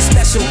 matching, I'm a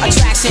special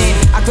attraction.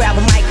 I grab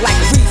the mic like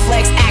a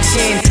reflex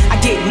action. I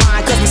get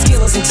mine, cause my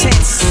skill is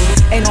intense.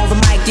 And on the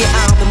mic, yeah,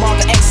 I'm the mark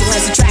of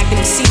excellence, attracting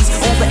MCs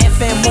on the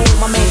FM mode.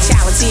 My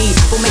mentality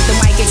will make the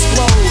mic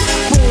explode.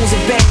 Booms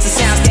and bangs, the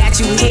sounds that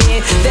you hear,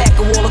 that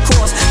go all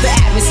across the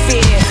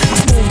atmosphere. My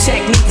smooth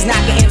technique is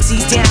knocking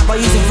MCs down by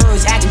using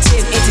verbs,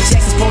 adjectives,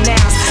 interjections,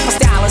 pronouns. My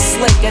style is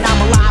slick and I'm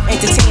a live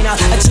entertainer,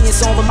 a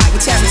genius on the mic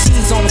with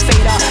T's on the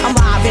fader. I'm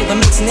live in the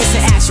mix and it's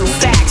an actual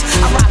fact.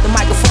 I rock the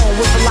microphone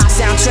with a live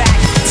soundtrack.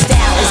 The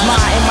style is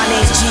mine and my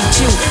name's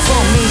GQ.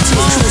 From me to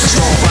the crew.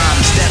 Strong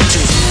rhyme, step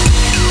two.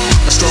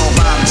 A strong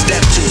rhyme,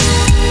 step two.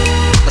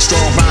 A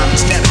strong rhyme,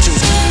 step two.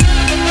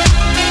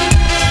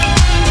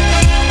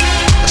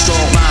 A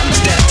strong rhyme,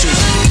 step two.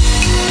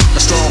 A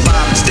strong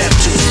rhyme, step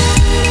two.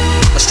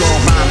 A strong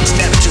rhyme,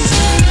 step two.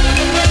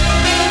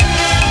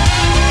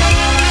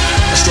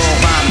 A strong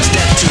rhyme,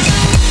 step two.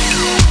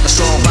 A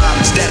strong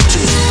rhyme, step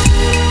two.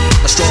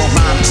 A strong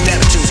rhyme,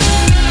 step two.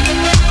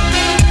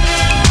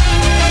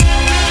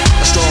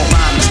 A strong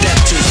rhyme, step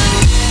two.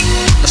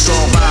 A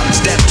strong rhyme,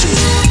 step two.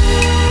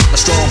 A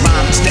strong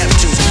rhyme, step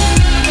two.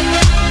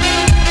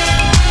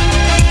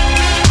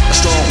 A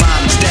strong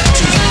rhyme, step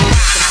two.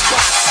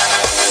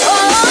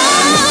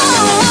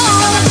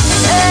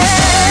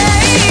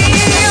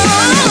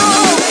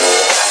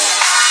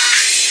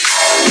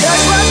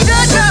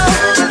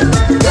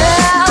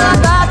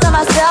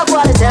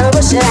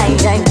 Terrible shame.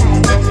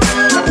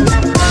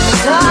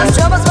 Cause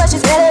trouble's what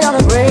she's headed on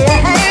the brain.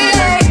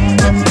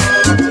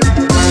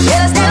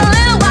 Yeah, stand a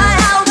little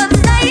while, but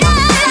stay.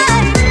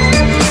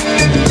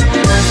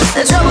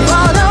 The trouble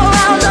crawling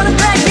around on the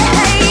break.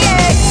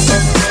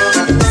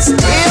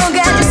 Still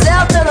get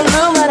yourself to the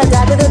room and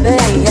attack with the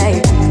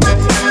bay.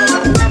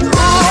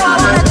 Ooh, I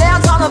wanna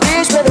dance on the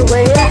beach with the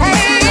waves.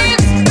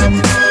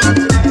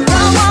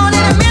 Come on in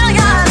a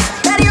million,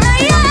 Betty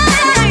Ray.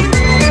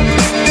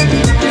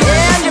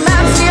 And you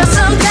might see us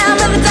sometime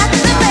in the dark of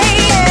the bay.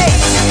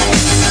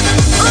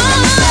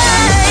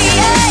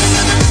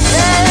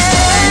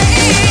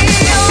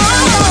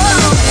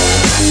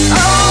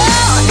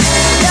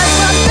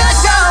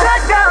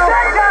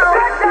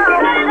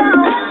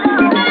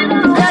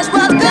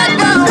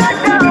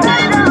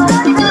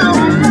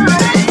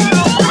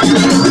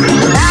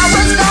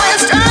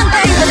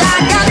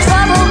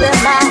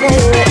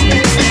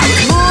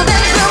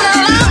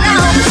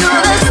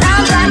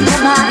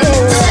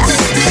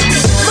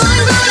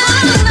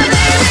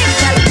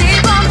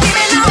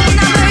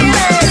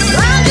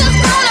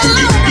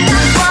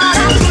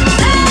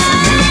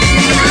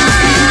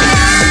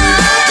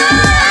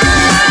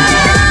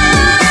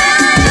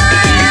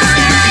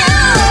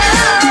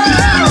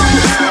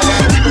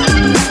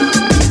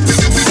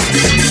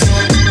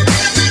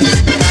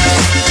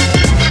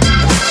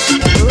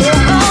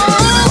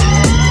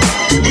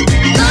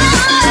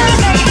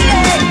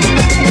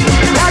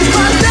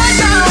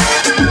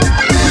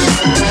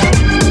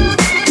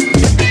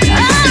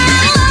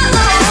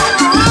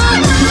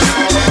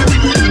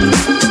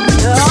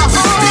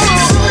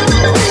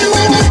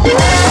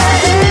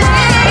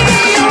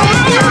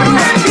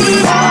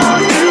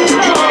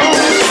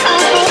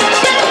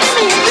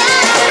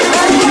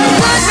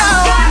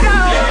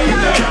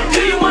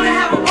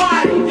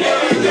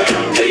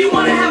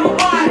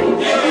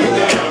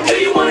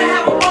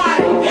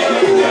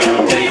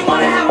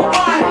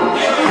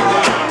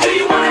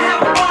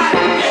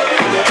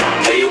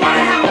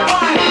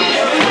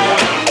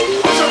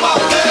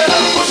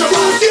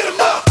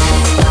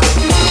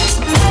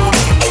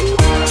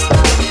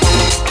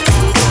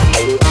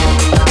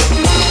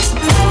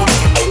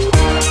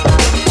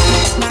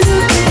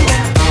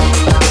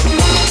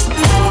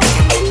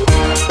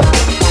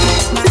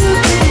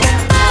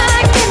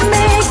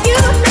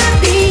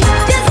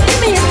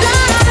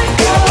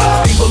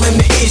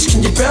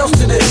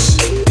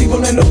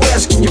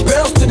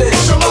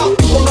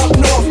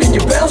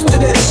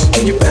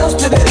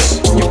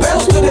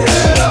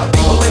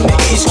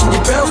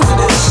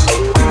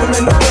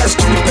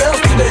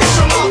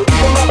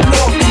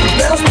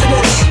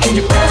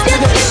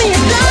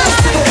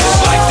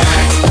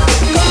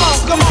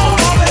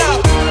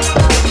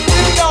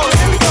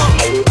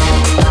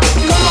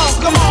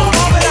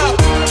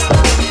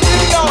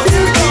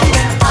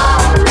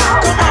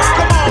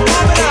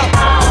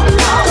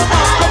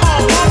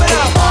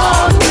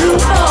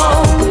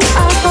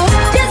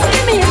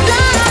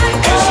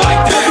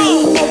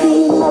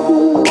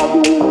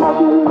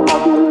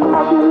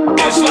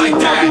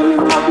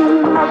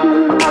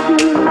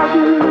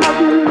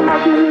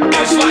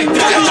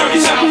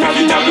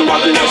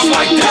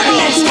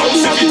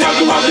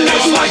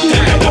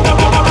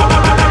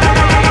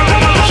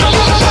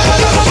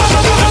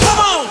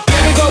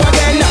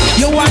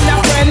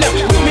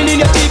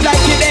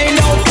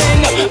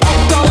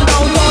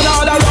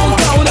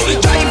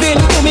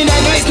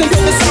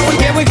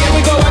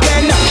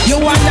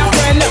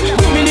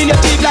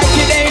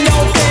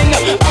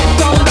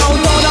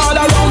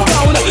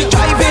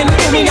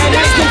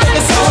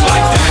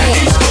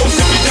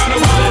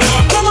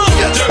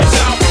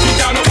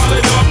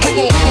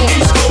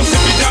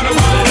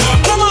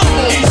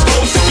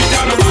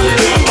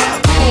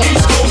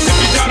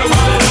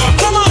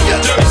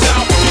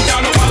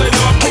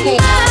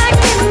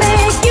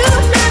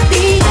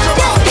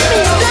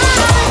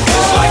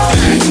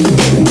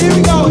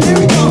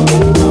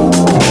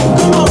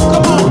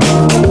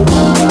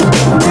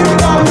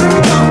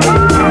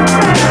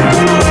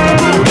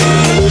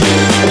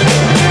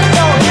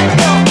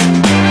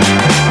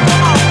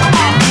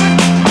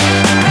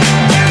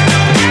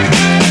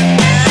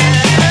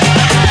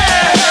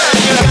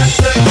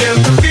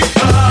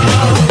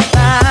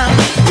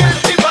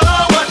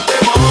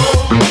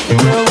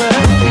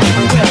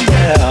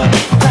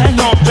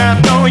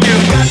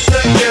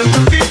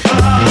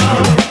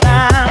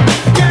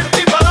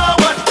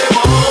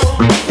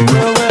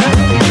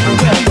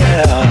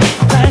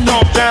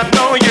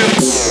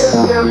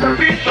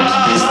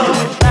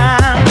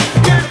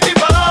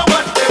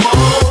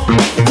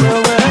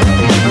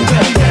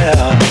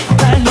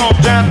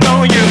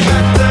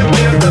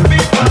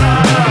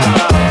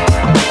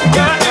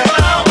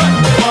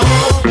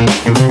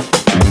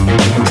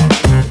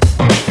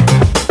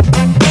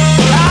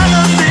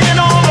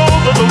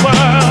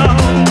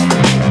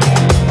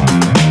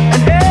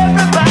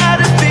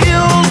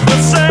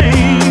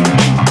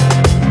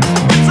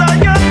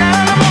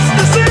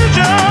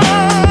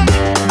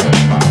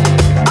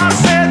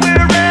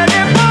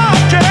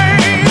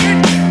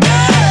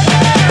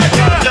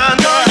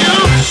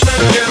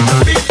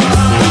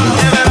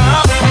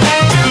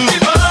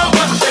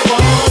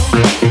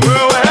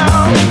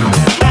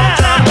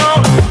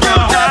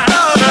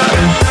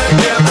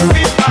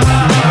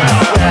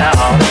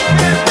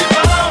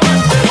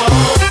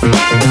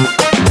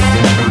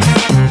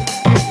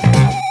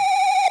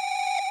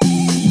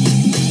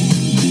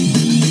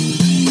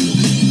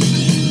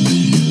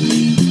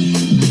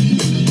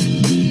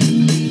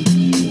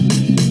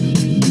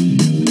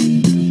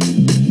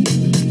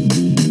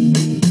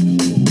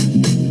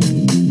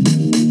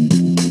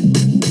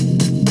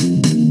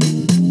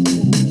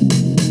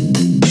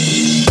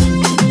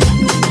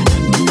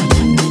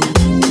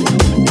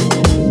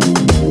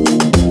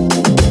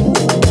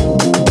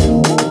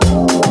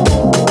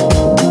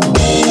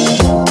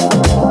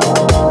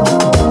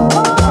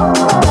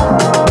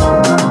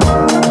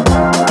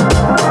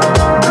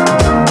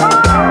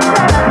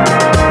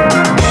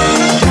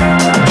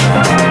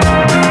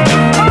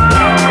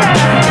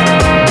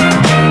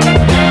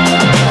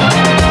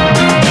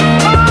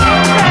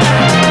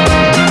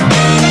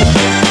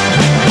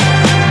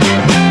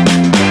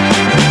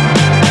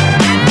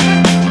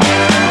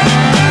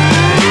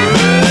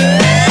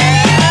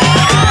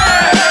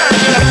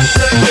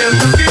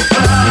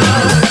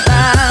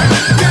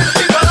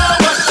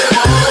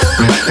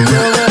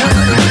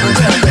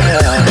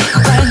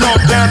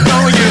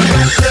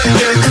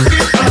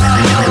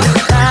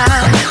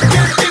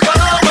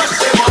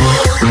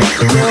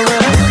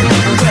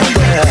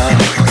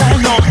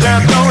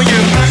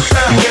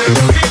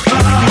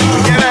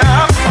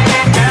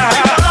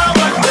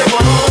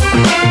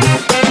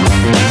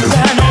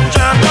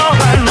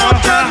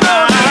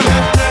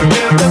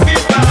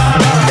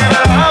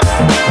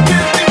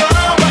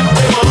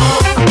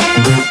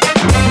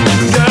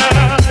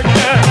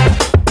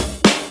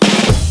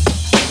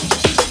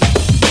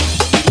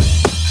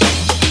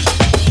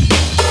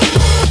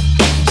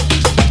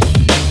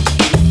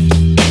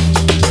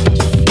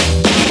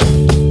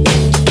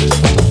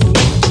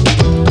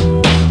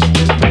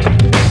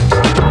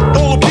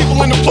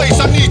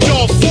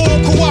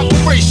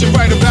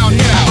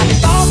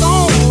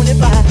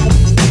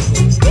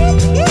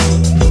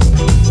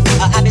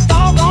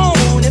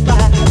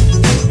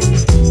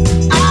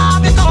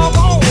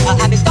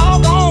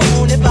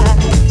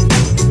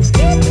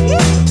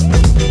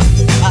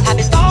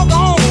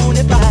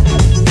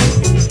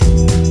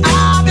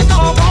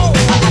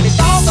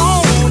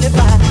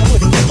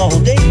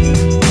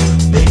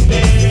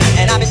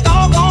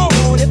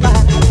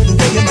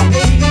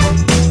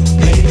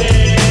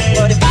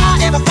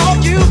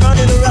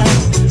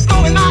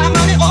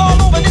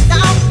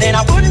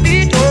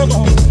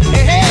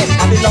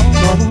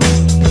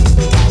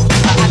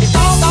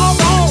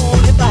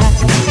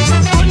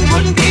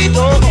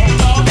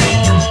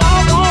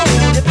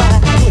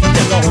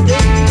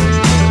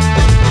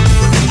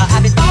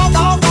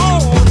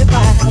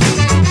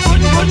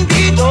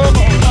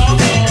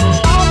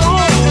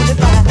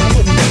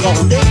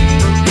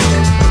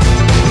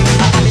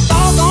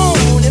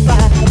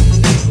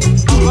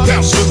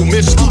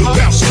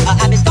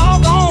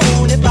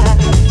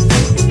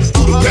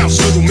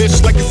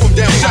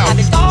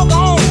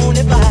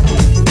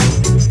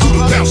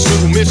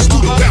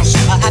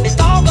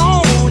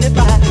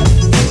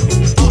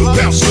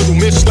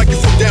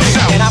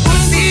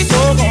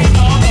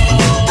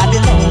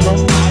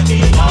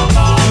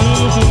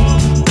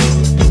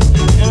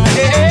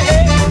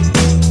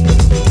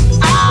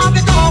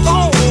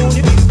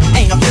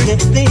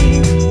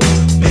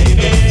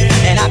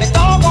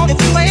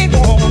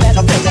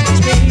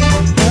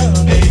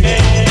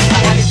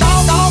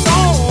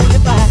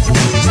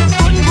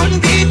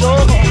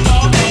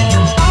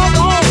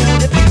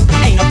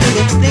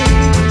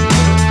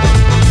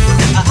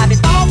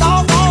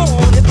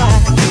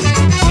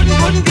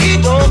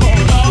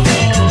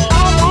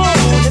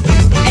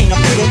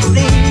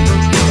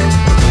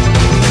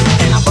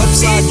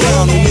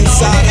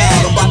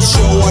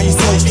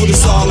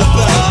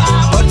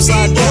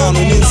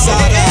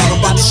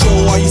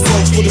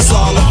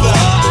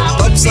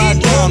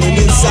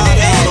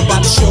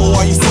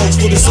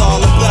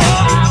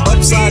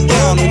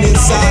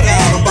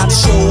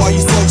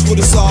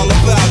 all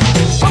about it.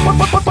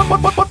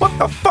 What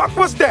the fuck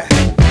was that?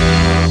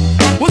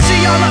 We'll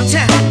see y'all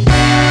uptown.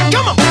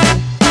 Come on.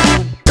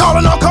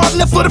 Calling all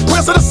cardinal for the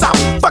Prince of the South.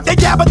 Fuck that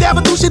yabba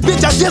dabba do shit,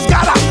 bitch, I just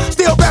got out.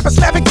 Still rapping,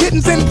 slapping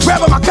kittens and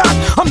grabbing my cock.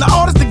 I'm the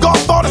artist, the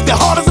golf artist, the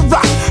hard as a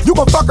rock. You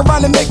gon' fuck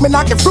around and make me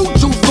knock your fruit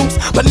juice loose.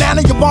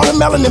 Banana, your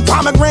watermelon, and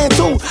pomegranate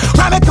too.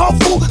 Rhyming kung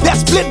fu, that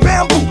split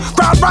bamboo.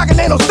 Crowd rockin',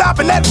 ain't no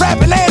stopping that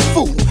rapping ass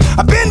fool.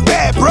 I been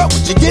bad, bro,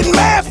 what you getting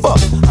mad for?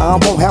 I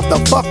won't have to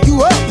fuck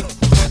you up.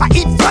 I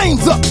eat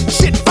flames up,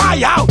 shit fire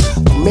out.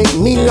 Make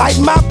me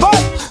light my butt.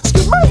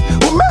 Excuse me,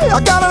 well me,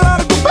 I got a lot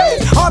of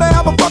goofy. All they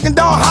have a fucking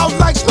dollhouse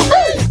like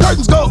Snoopy.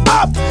 Curtains go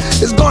up,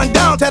 it's going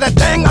down to that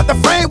thing out the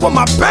frame with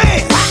my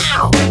band.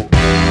 Wow.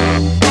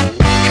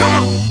 Come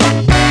on,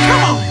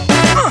 come on.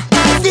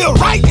 Feel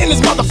right in this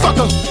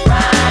motherfucker.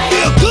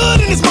 Feel good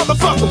in this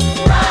motherfucker.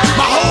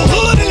 My whole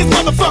hood in this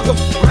motherfucker.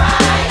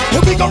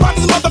 And we gon' rock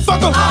this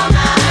motherfucker.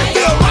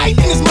 Feel right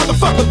in this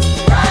motherfucker.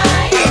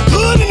 Feel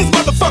good in this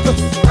motherfucker.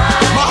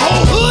 My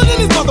whole hood in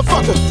this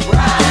motherfucker.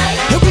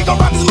 And we gon'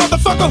 rock this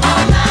motherfucker.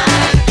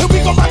 And we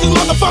gon' rock this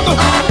motherfucker.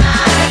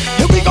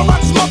 And we gon'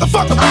 rock this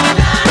motherfucker.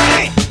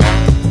 Bang!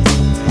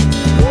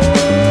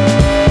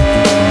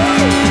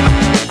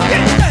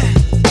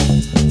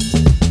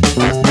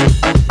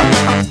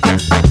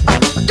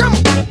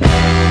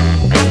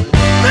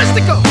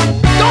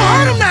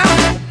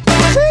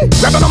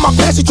 Grabbing on my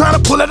pants, she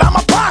tryna pull it out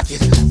my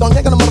pocket. Don't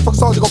yank on the motherfucker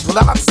soldier, gon' pull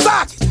it out the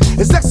socket.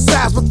 It's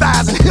exercise with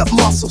thighs and hip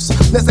muscles.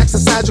 Let's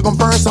exercise, you're gon'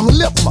 burn some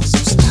lip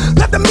muscles.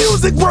 Let the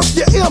music work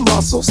your ear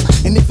muscles.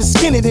 And if it's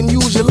skinny, then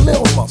use your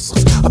little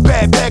muscles. A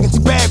bad bag and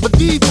bag with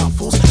these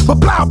duffels.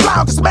 But blah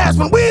blah can smash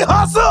when we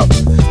hustle.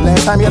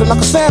 Last time you had a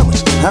knuckle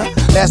sandwich, huh?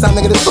 Last time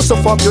nigga this foot so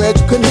far up your head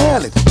you couldn't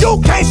handle it.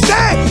 You can't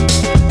stand it.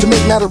 To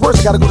make matters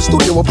worse, I gotta go to the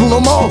studio with Bruno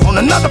Mars on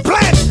another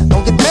planet.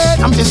 Don't get mad,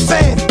 I'm just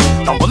saying.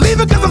 Don't believe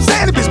it cause I'm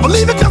saying it, bitch.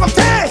 Believe it cause I'm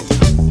saying.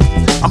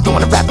 I'm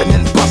doing the rapping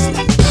and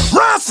busting.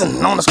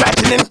 Ronson on the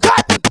scratching and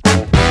cutting.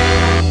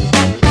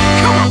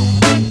 Come on,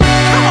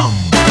 come on.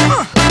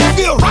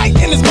 Feel right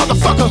in this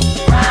motherfucker.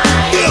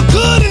 Feel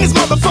good in this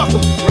motherfucker.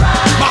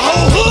 My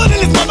whole hood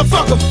in this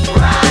motherfucker.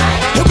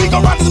 And we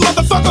gon' rock this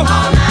motherfucker.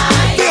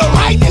 Feel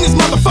right in this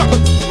motherfucker.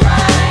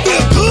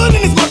 Feel good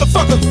in this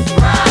motherfucker.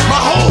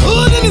 My whole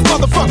hood in this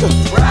motherfucker.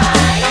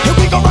 And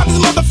we gon' rock this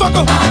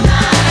motherfucker.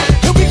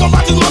 And we gon'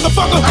 rock this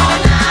motherfucker.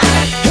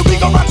 And we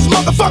gon' rock this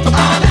motherfucker.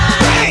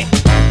 Bang!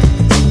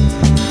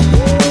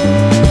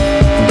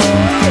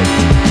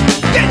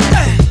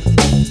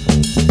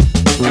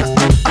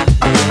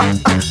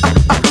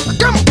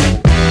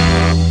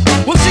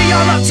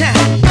 Uptown.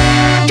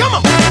 Come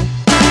on.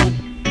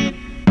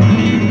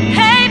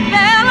 Hey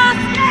fellas,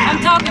 I'm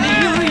talking to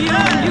you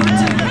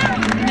too.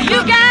 Do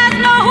you guys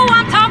know who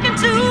I'm talking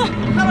to?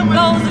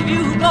 Those of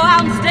you who go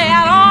out and stay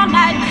out all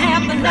night and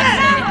have the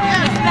luxury.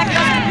 Expect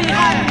us to be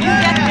home when you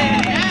get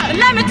there. But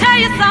let me tell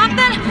you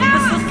something, the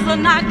sisters are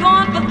not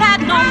going for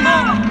that no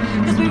more.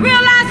 Cause we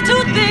realize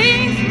two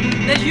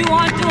things, that you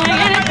aren't doing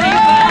anything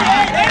for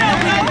us, that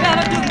we can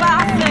better do by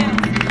ourselves.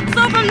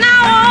 So from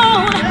now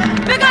on,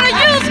 we're gonna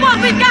use what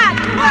we got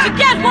to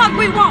get what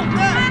we want.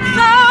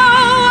 So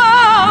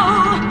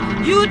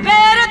you'd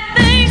better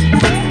think.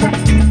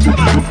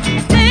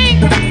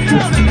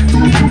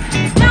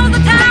 There was a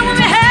time when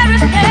we had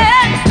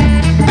respect.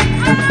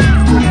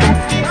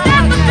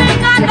 That's the thing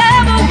I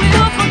never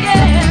will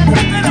forget.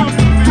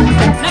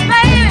 Now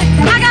baby,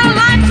 I got a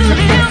life to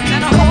live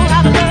and a whole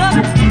lot of love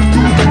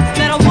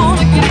that I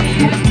wanna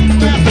give.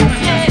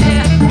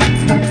 Yeah.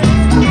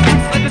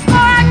 But before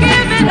I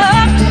give it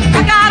up,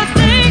 I gotta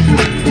think.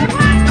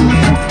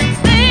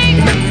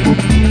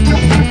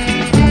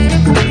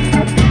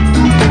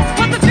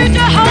 What the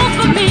future holds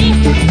for me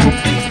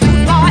is too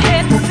far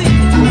ahead to see.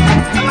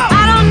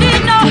 I don't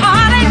need no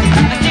heartache,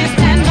 I can't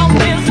stand no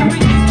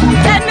misery.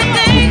 Let me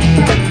think.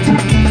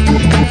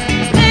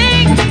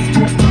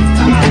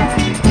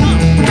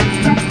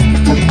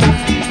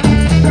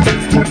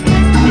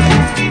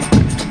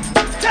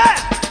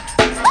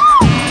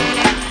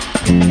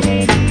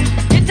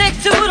 It takes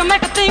two to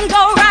make a thing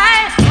go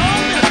right.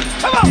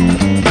 Come on.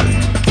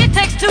 It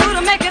takes two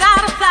to make it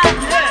out of sight.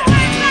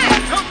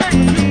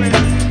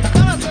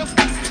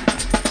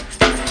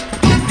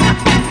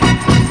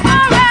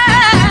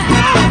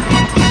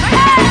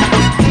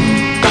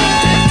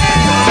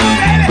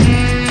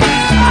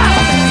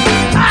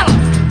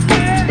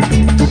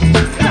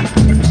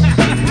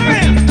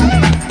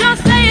 Don't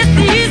say it's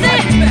easy,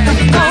 'cause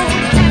it goes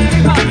and be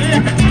wrong.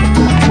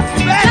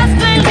 Just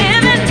plain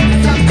living,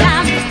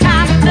 sometimes it's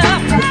kind of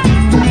tough.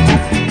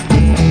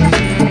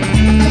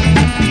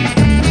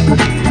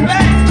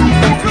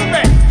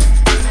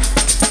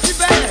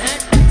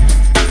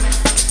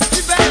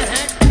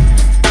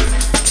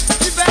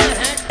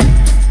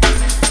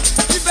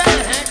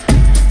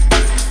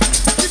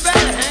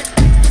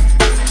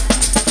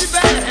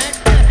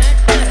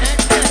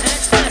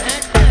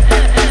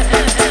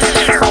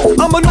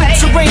 I'm an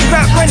all-terrain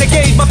rap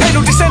renegade. My pen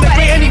will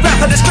disintegrate any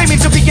rapper that's claiming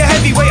to be a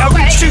heavyweight. I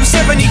reach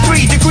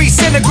 273 degrees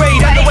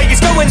centigrade. And the way it's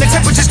going, the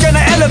temperature's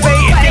gonna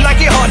elevate. If you like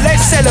it hot,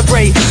 let's celebrate.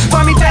 straight.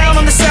 Find me down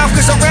on the south,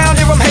 cause around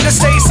here I'm head of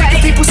state. Sick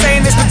of people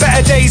saying there's been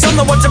better days. I'm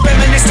the one to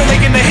reminisce, still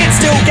making the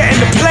hits, still getting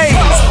the plays.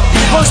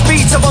 Most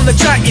beats are on the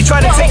track, you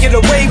try to take it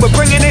away, we're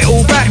bringing it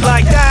all back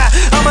like that.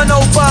 I'm an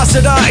old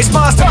bastard artist,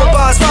 master of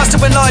bars,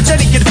 faster and large,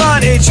 any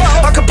advantage.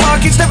 I can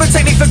park it, never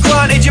take me for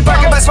granted. You're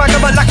back about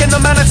swagger, but lacking the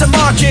manner to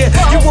market.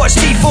 You watch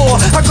T4,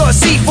 I got a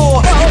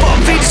C4. You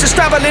bottom feeders just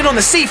travelling on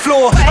the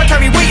seafloor. I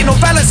carry weighting or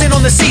balancing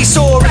on the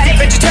seesaw. If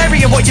you're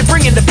vegetarian, what you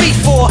bringing the beef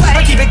for?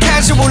 I keep it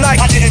casual like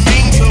I didn't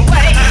mean to.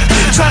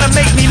 Trying to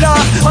make me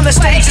laugh on the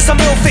stage, just some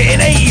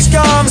ill-fitting 80s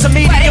garms. The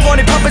media you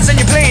wanted puppets and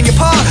you're playing your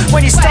part.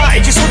 When you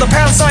started, you saw the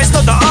pound signs,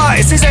 not the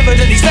artist. It's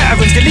evident these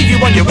veterans can leave you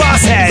on your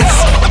ass heads.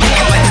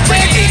 Like we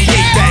bring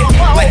 88 back,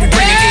 like we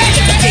bring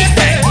 88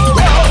 back.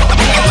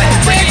 Like we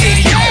bring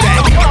 88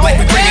 back, like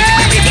we bring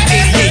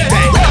 88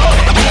 back.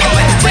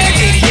 Like we bring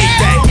 88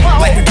 back,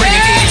 like we bring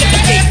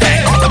 88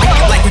 back.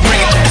 Like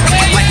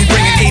we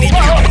bring 88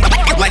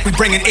 back. Like we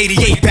bringing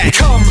 88 back.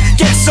 Come,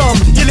 get some,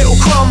 you little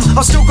crumb.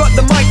 I've still got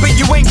the mic, but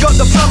you ain't got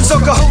the plums or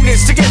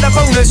cojones to get the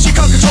bonus. You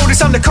can't control this,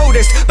 I'm the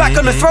coldest. Back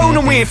on the throne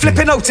and we ain't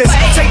flipping notice.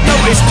 Take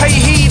notice, pay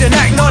heed and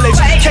acknowledge.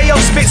 KO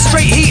spit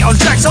straight heat on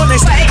tracks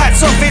honest.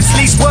 Hats off, it's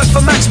least work for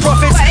max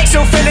profits.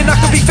 Still feeling I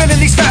could be filling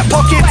these fat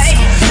pockets.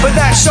 But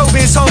that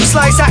showbiz home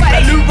slice act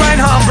like Luke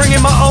Reinhardt. I'm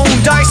bringing my own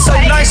dice, so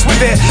nice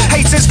with it.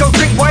 Haters go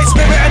drink white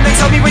spirit and they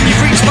tell me when you've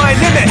reached my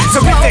limit.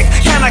 Terrific,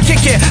 can I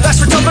kick it? That's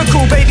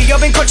rhetorical, baby.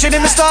 I've been clutching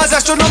in the stars,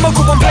 astronomical.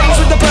 On planes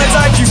with the bird's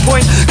eye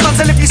viewpoint. Can't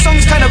tell if your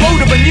song's kinda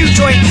older, but new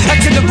joint.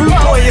 Acting the rude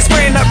boy, you're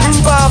spraying that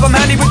rhubarb. I'm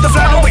handy with the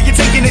flannel, but you're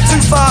taking it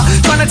too far.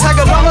 Trying to tag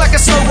along like a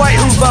Snow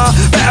White Hoover.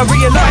 Better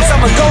realise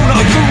I'm a goal,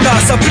 not a gooner,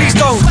 so please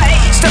don't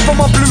step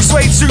on my blue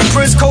suede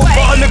Supras. Cold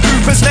bottle of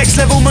groupers, next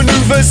level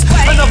maneuvers.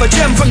 Another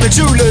gem from the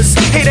jewelers.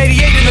 Hit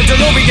 88 in the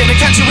DeLorean and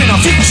catch you in our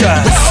future.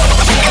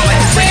 Like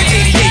we bring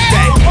 88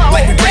 back,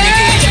 like we bring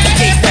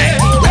 88 back.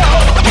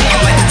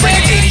 Like we bring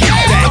 88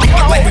 back,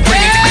 like we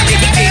bring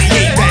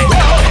 88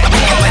 back.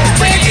 Like we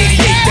bring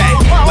 88 back,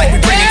 like we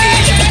bring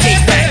 88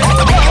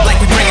 back.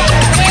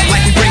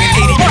 Like we bring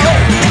 88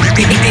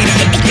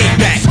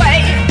 back.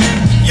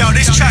 Yo,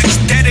 this track's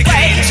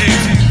dedicated to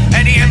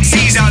any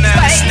MCs out there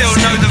that still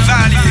know the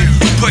value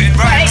of putting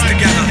rhymes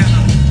together.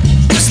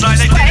 Just like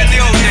they did in the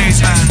old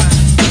days, man.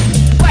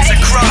 It's a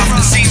craft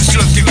that seems to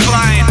have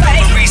declined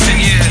over recent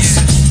years.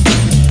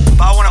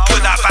 But I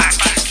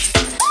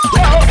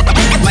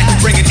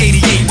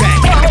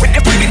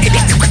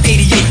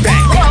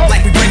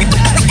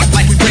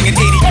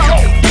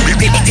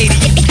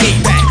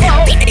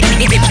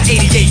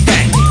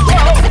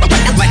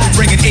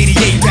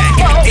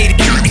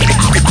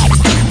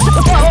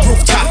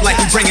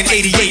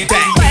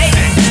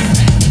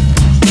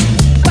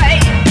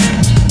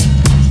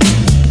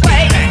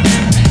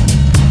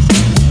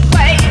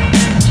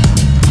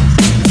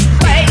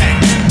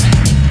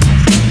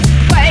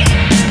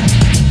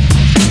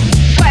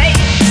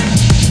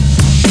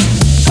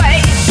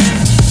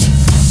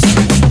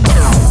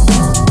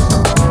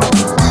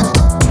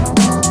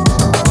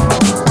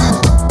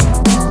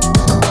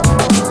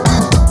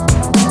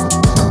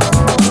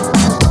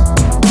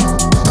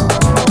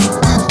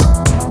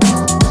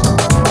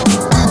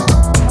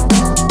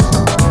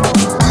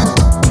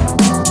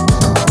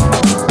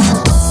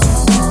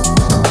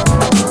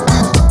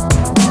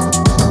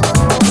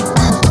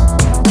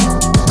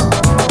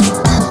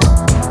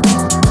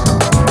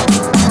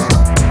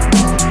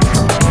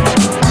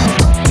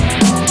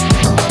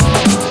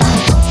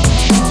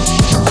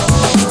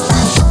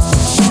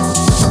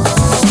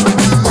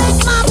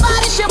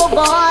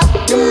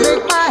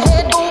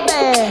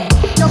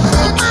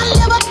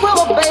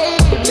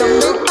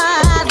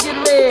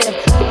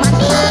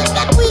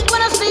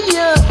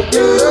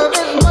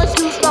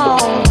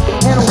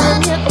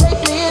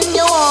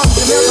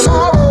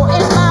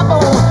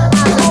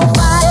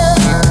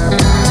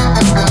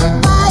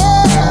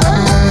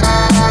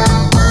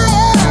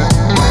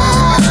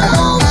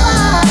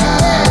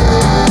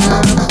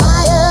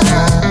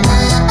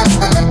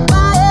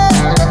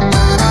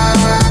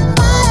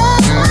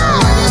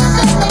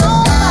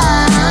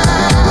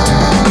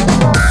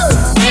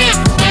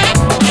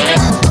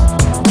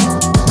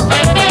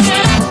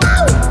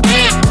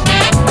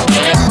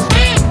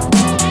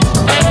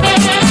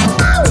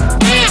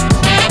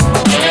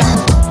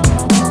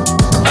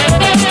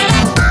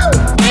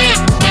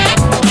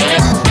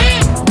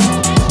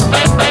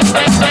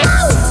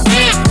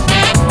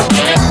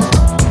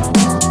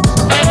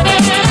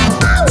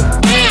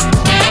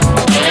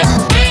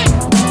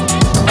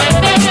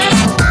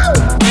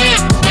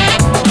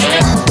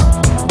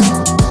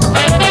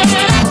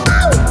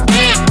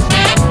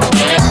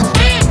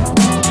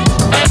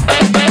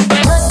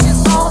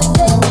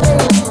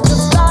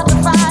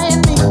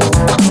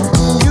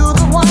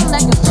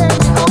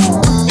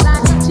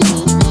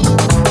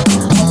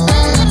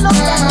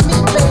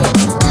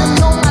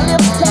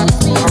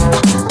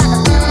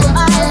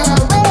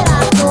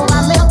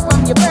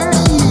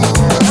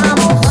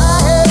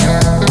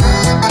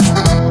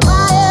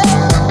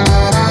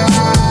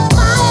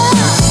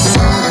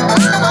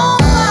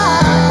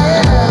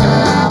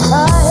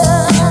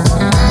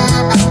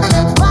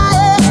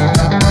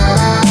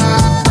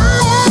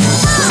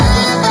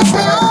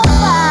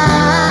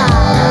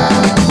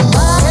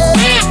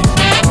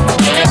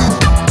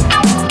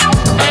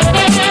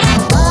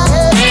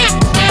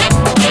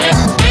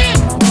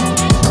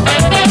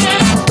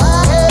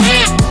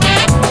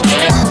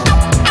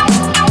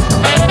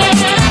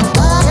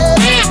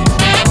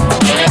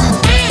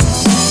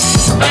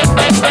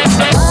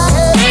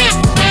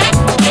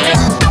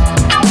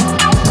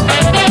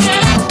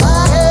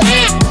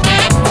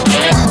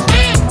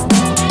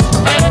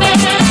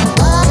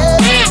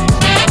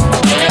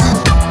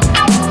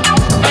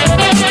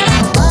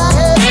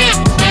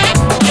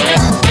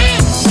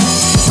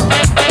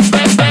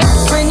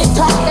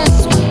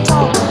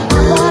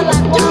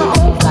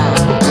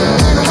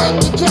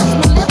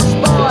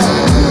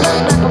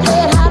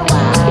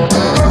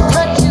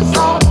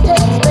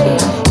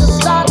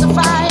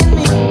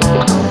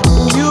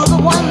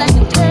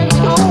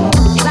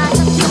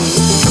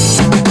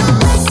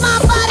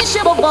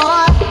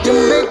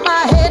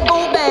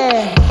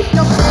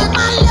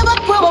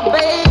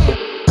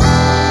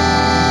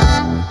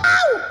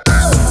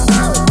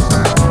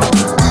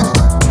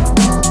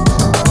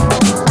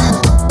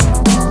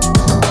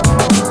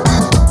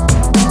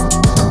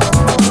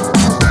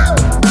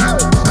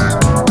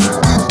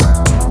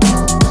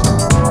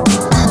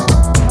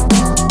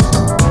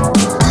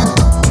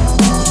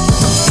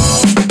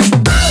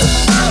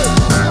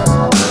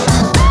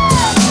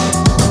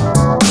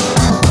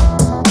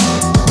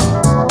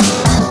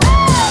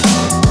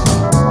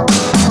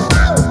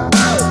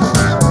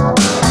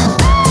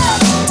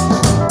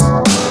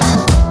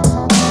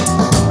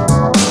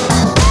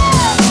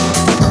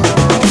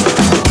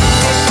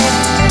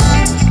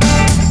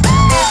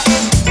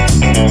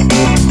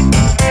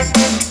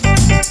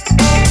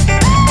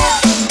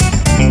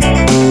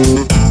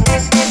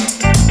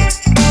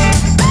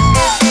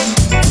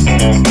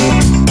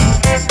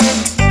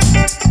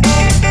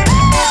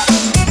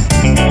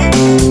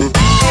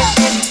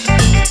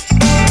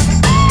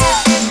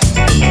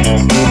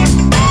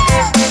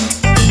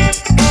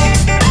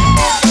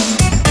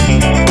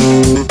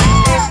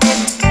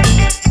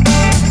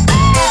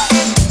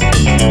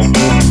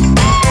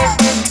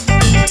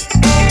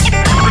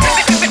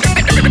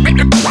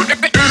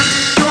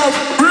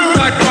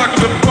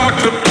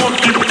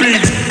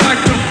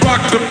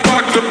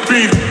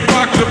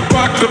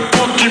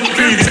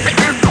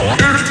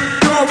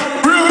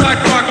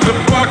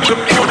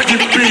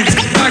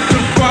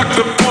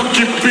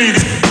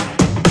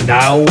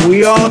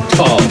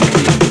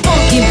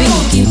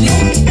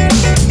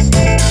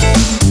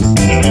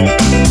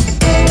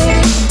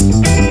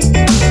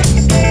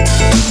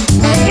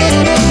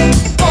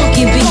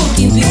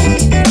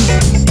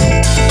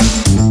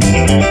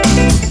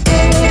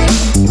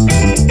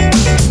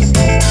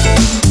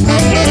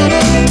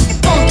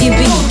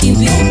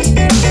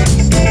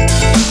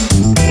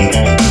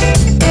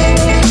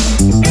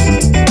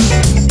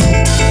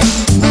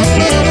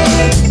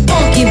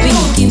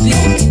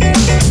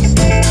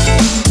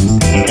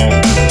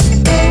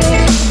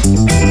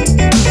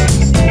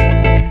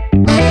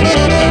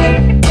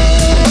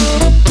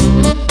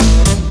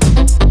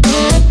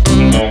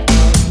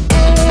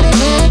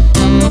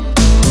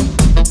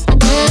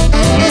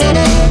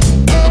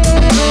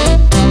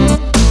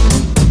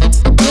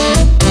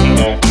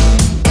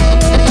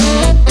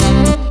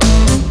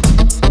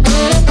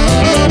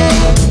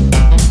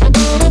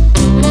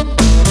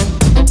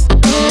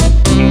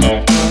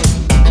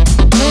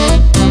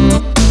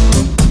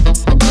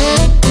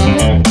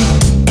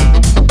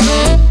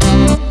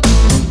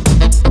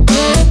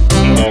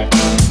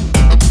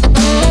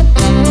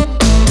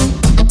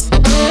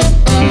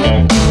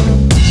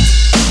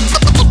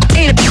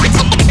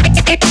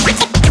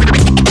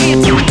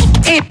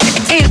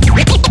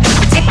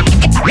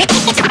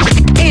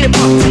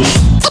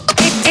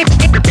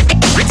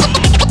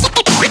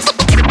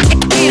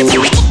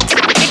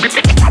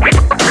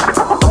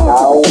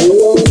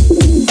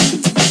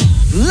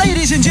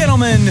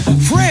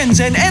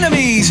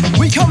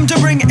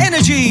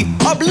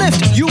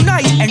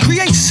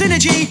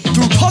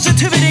through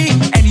positivity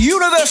and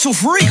universal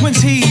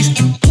frequencies.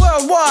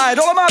 Worldwide,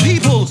 all of my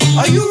people,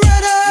 are you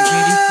ready?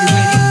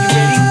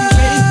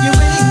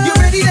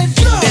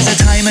 There's a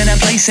time and a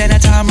place and a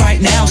time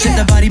right now. Set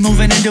the body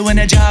moving and doing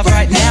a job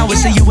right now.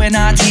 It's the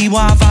UNITY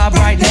vibe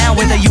right now.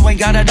 Whether you ain't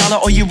got a dollar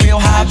or you real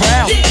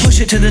highbrow, push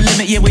it to the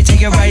limit, yeah, we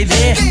take it right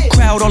there.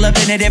 Crowd all up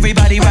in it,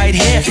 everybody right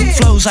here.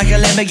 Flows like a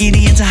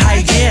Lamborghini into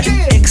high gear.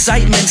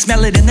 Excitement,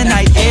 smell it in the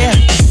night air.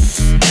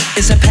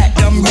 It's a pact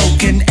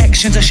unbroken.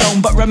 Actions are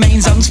shown but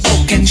remains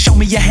unspoken. Show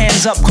me your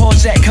hands up,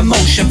 cause that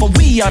commotion, for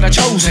we are the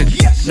chosen.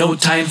 No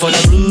time for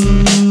the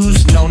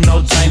blues, no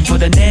time for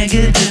the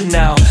negative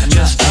now.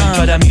 Just time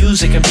for the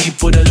music and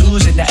people to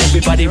lose it. Now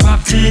everybody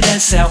rock to that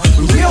sound,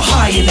 real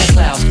high in the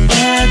clouds.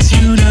 That's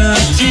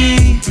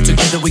unity.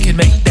 Together we can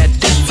make that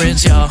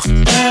difference, y'all.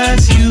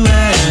 That's you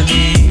and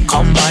me.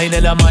 Combine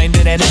in a mind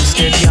in an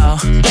instant, y'all.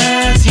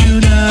 That's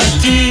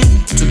unity.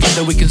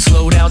 Together we can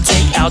slow down,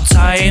 take our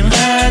time.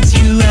 That's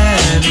you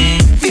and me.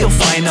 Feel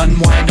fine,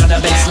 unwind on a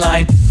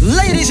baseline.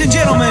 Ladies and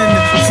gentlemen,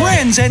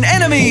 friends and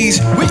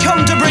enemies, we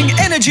come to bring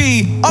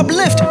energy,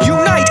 uplift,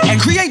 unite, and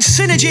create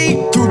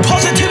synergy through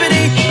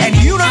positivity and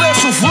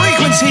universal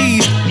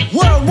frequencies.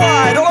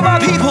 Worldwide, all of my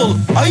people,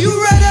 are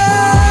you ready?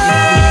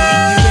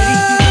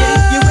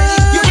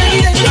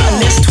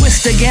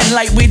 Again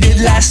like we did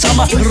last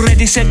summer.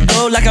 Ready, set,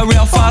 go like a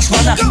real fast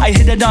runner. I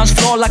hit the dance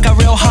floor like a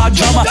real hard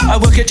drummer. I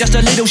work it just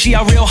a little, she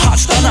a real hot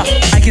stunner.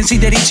 I can see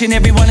that each and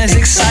every one is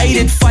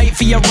excited. Fight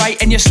for your right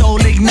and your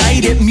soul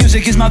ignited.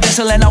 Music is my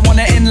vessel and I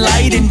wanna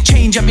enlighten.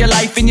 Change up your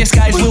life and your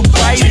skies will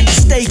brighten.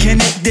 Stay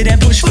connected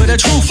and push for the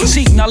truth.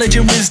 Seek knowledge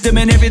and wisdom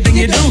in everything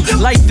you do.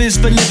 Life is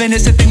for living,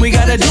 it's the thing we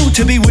gotta do.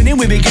 To be winning,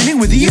 we're beginning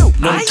with you.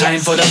 No time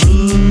for the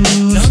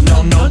blues,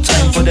 no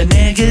time for the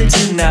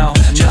negative now.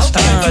 Just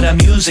time for the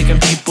music and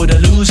people to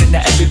lose it.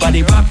 Now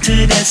everybody rock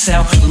to that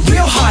sound,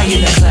 real high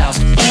in the clouds.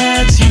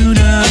 That's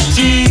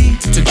unity.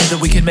 Together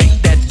we can make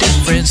that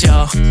difference,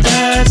 y'all.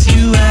 That's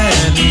you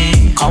and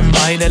me.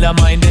 Combine in a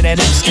mind in an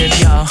instant,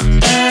 y'all.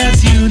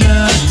 That's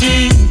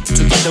unity.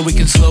 Together we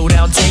can slow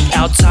down, take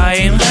our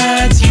time.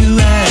 That's you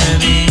and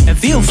me. And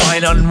feel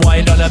fine,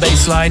 unwind on a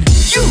baseline.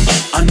 You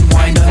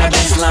unwind on a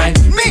baseline.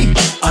 Me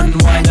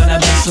unwind on a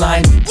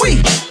baseline. We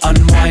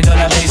unwind on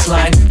a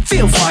baseline.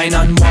 Feel fine,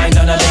 unwind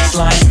on a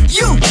baseline.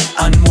 You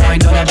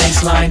unwind on a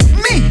baseline.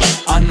 Me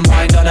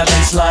unwind on a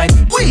baseline.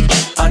 We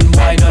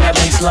unwind on a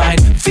baseline.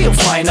 Feel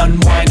fine,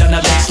 unwind on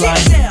a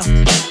baseline.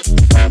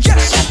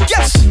 Yes,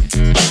 yes.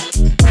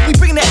 We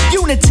bring that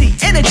unity,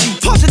 energy,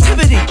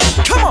 positivity.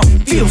 Come on.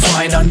 Feel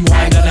fine,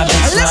 unwind on a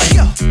baseline. Let's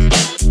go.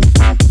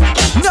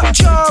 Nut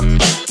job.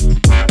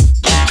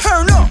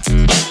 Turn up.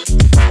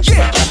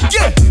 Yeah,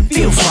 yeah.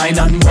 Feel fine,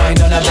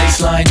 unwind on a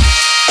baseline.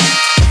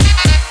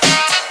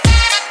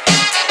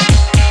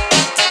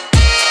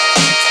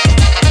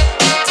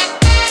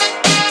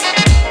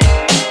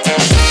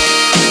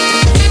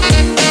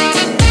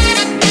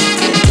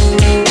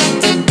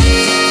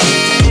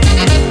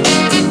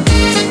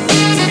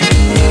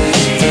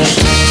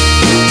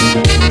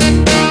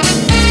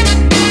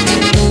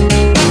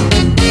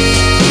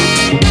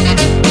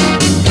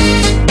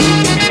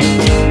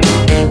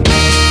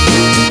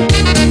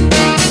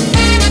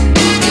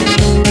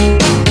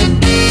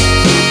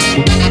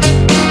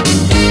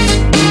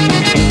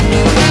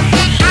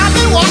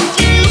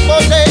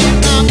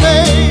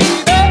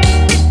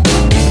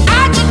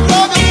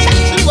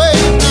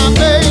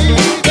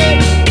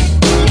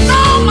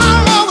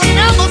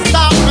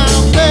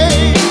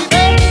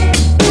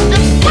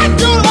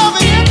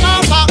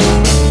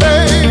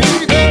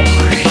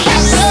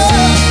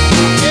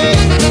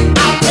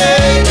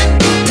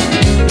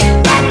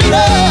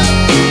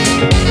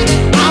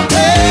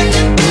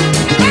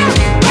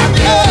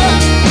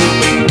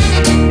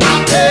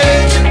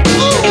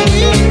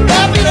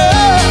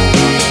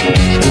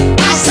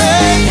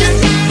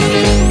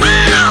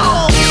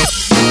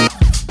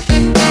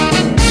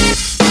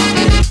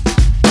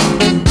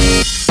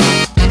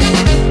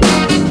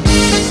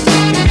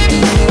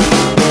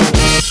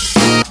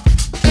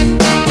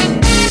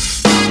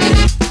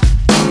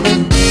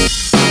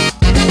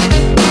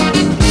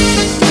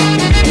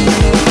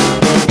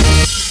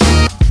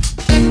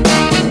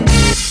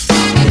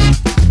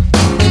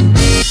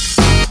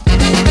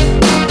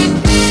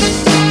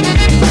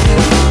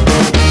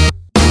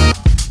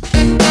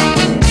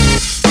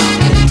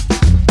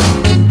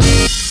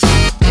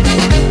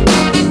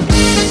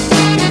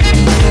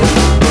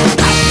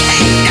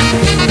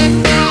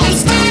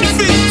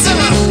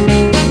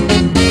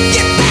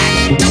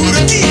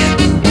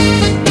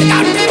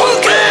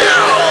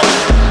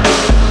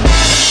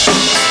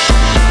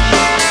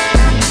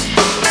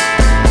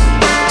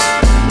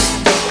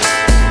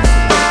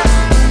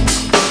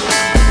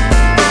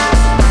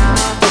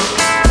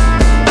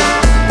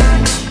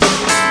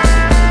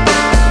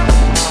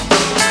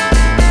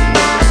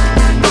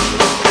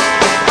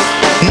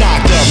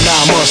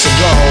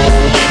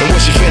 And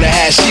what she finna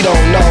have, she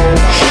don't know.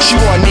 She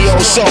want neo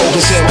soul,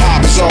 cause hip hop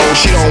is old.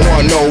 She don't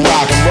want no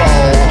rock and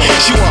roll.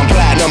 She want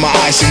platinum or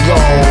ice and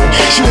gold.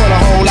 She want a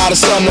whole lot of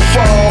sun to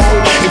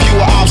fold. If you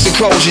were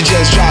obstacles, you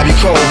just drive your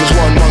cold. Cause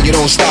one monkey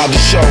don't stop the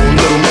show.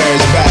 Little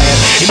Mary's bad.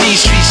 In these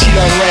streets she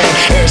done ran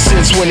ever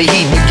since when the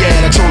heat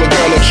began. I told a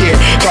girl, look here,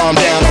 calm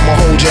down, I'ma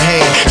hold your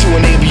hand to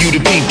enable you to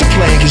peep the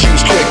plan, cause you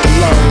was quick to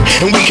learn.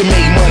 And we can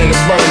make money to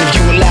burn. If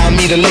you allow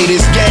me to lay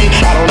this game,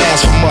 I don't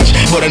ask for much,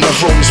 but enough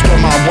room to spread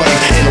my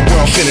wings. And the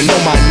world finna know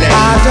my name.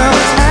 I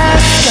don't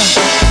ask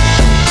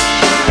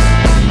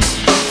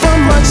for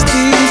much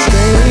these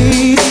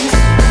days,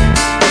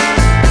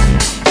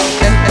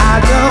 and I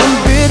don't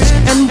bitch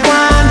and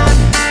whine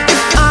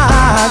if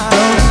I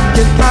don't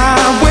get my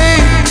way.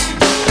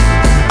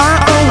 I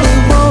only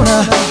wanna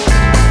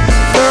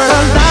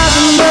fertilize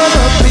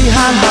another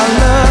behind my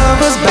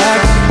lover's back.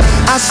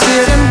 I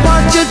sit and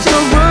watch it go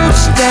road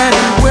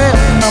standing where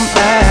I'm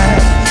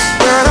at.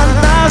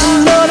 Fertilize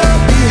another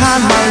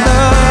behind my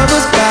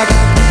lover's back,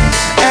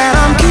 and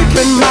I'm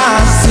keeping my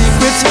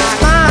secrets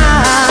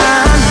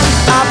fine.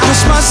 I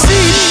push my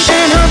seed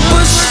in her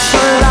bush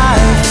for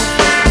life.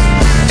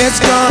 It's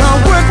gonna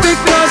work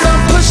because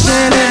I'm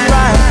pushing it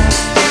right.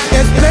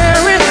 If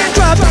Mary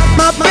dropped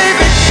my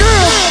baby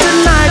girl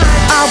tonight,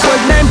 I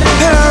would name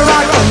her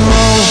rock and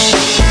roll.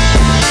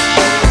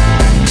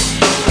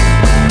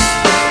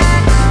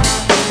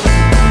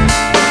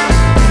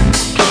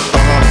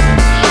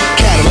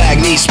 Cadillac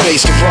needs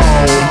space to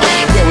roam.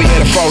 Where we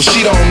headed from,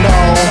 she don't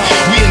know.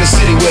 We in the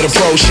city where the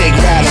pros shake,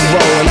 ride and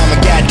roll, and I'm a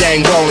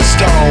goddamn rolling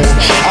stone.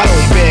 I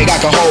don't beg, I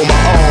can hold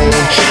my own.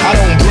 I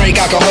don't break,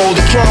 I can hold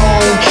the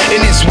chrome.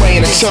 In this way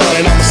in a ton,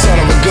 and I'm a son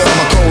of a gun.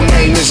 My code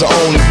name is the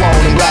only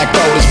one, and black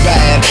gold is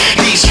bad.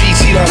 These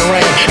streets he done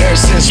ran ever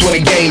since when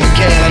the game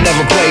began. I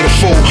never played a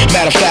fool.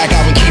 Matter of fact,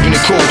 I've been keeping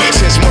it cool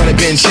since money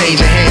been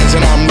changing hands,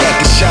 and I'm ready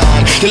to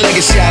shine. The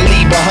legacy I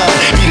leave behind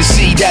be the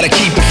seed that'll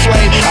keep a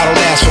flame. I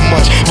don't ask for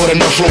much, but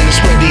enough room to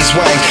spread these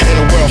wings, and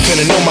the world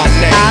finna know my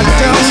name. I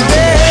don't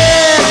beg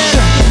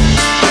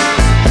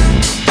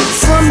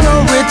from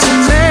no rich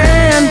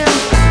man,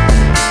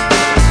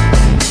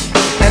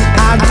 and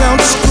I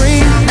don't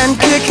scream and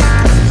kick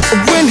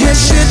when his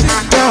shit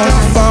don't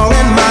fall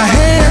in my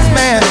hands,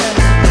 man.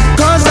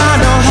 Cause I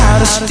know how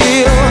to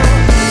steal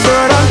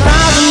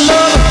fertilize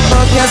another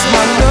against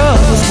my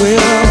lover's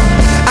will.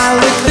 I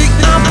lick the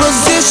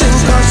opposition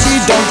cause she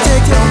don't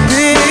take no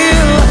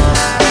pill.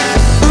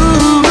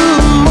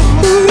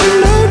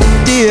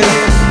 Dear,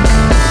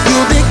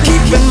 you'll be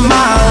keeping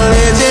my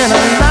legend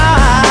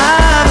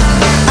alive.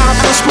 I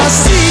push my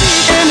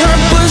seed in her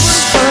bush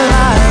for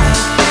life.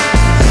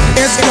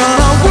 It's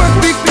gonna work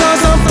because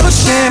I'm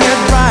pushing it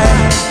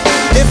right.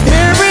 If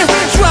Mary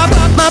dropped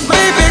my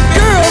baby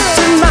girl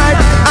tonight,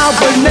 I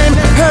would name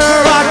her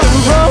rock and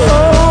roll.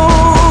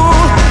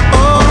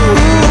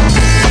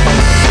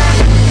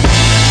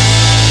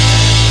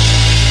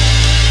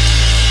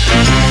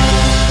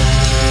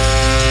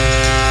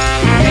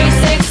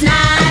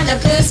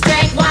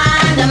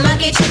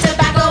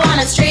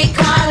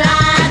 Streetcar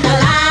line, the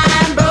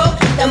line broke.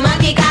 The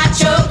monkey got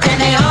choked,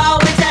 and they all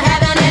went to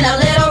heaven in a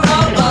little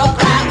rowboat.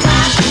 Clap,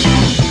 clap,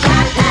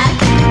 clap, clap,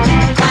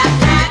 clap,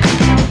 clap,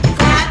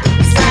 clap,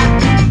 slap,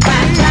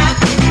 clap, clap,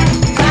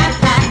 clap,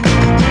 clap, clap,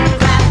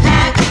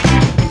 clap,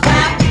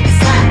 clap,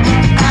 slap,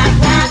 clap,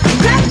 clap.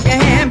 Clap your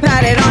hand,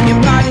 pat it on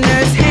your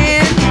partner's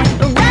hand,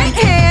 the right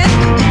hand.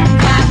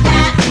 Clap,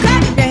 clap,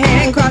 clap your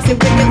hand, cross it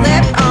with your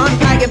left arm,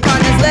 pat your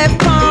partner's left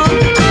palm.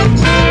 Clap,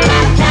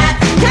 clap,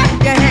 clap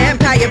your hand,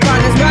 pat your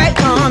partner's right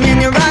palm in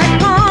your right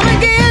palm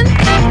again.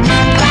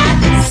 clap,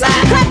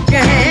 slap. Clap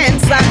your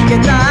hands, slap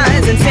your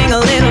thighs, and sing a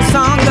little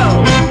song.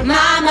 Go.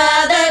 My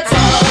mother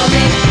told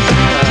me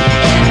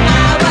if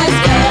I was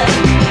good,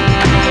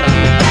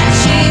 that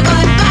she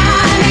would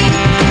buy me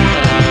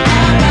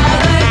a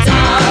rubber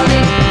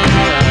dolly.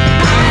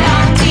 My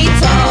auntie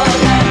told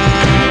her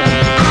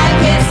I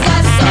kissed a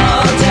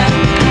soldier.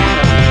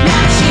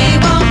 Now she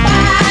won't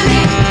buy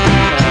me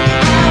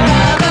a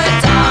rubber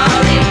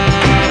dolly.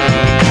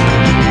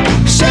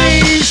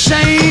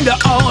 Shane,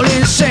 they're all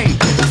insane.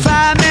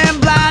 Fireman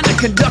blind, the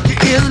conductor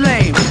is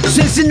lame.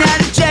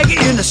 Cincinnati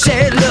jacket in a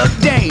sad look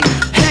dame.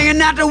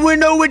 Hanging out the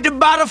window with the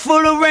bottle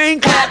full of rain.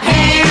 Clap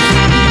hands,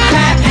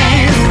 clap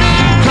hands,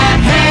 clap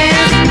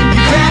hands, you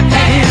clap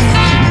hands,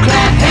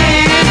 clap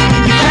hands,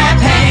 you clap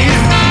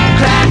hands,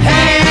 clap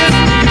hands,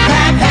 you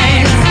clap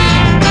hands.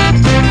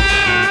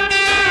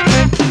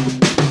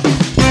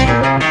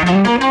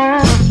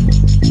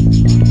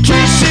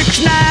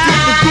 369,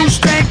 the goose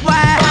drank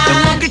wine. The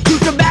monkey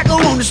chewed tobacco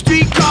on the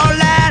streetcar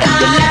line.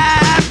 The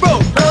line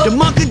broke, the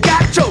monkey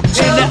got choked,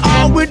 and they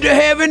all went to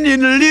heaven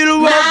in a little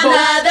My rowboat.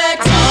 mother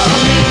told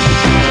me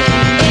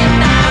if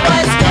I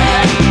was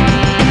good,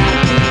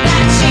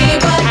 that she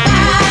would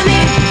buy me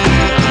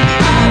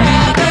a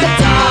rubber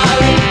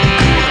dolly.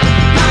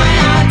 My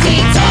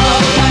auntie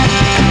told her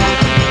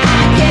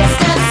I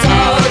kissed a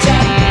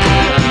soldier.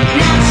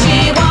 Now she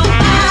won't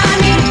buy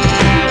me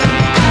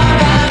a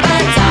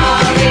rubber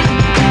dolly.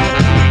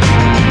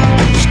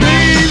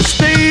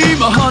 Steam,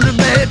 100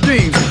 bad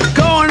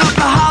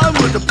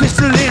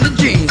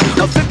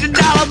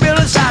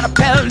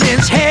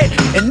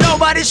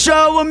the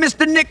show with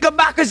Mr.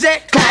 Knickerbocker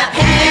said, clap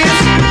hands,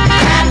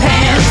 clap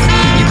hands,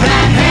 you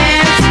clap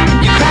hands,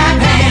 you clap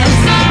hands,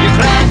 you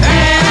clap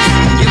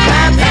hands, you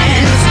clap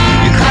hands,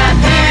 you clap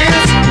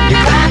hands, you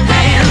clap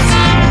hands.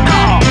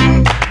 Oh.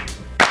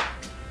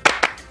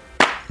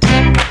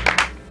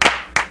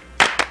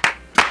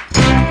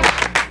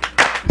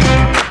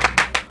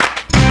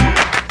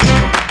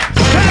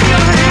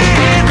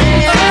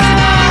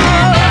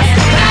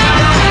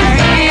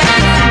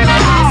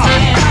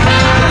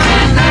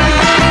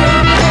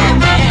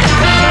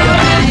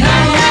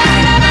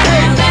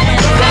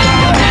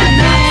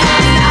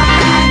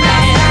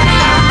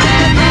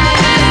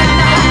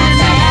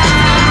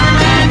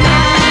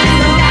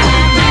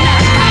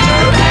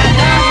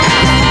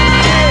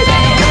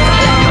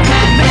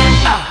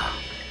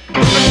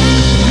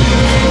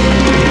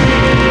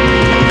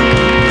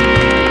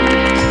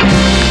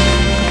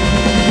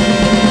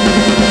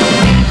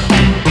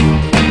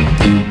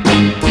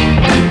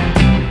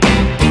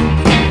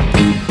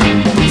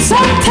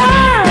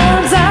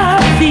 Sometimes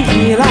I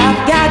feel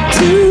I've got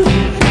to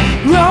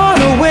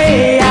run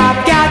away.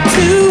 I've got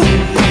to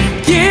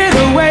get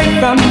away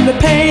from the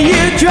pain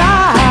you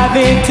drive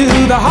into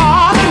the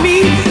heart of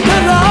me. The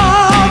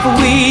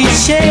love we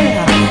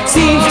share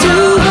seems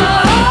to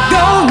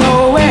go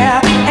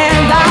nowhere,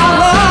 and our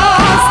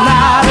love's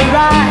not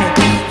right.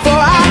 For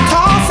I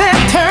toss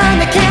and turn,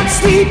 I can't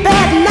sleep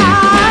at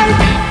night.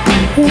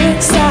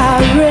 Once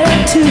I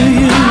read to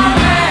you,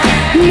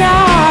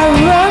 now I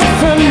run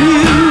from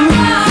you.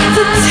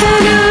 The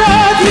tender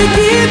love you're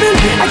giving,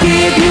 I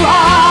give you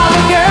all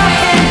a girl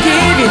can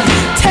give you.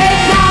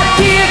 Take not,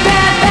 give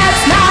that,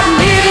 that's not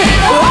living.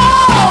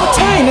 Oh,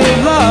 tainted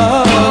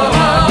love,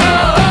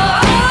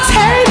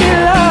 tainted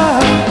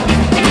love.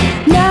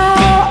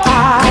 Now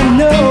I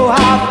know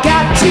I've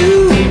got to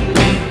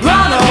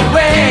run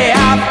away.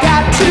 I've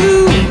got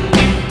to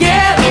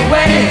get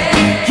away.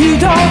 You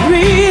don't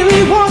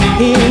really want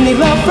any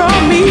love from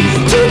me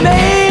to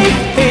make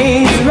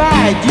things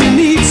right. You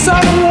need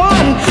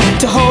someone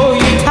to hold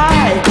you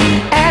tight,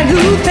 and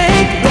who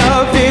think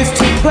love is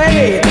to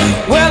play.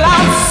 Well,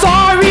 I'm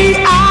sorry,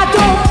 I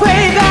don't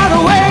play that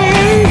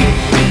way.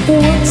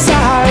 Once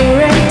I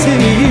read to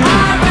you,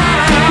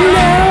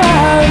 now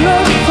I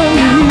love from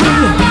you.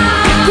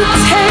 The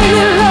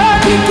tainted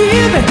love you're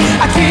giving,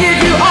 I give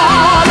you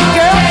all a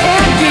girl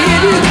can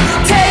give you.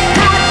 Take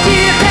not,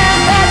 give,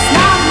 and that's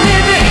not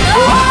living.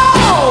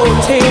 Oh,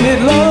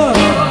 tainted love.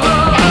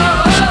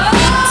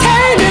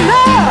 Tainted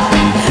love,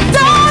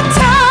 don't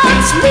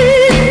touch me,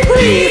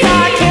 please. I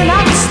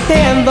cannot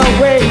stand the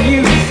way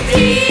you.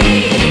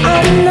 I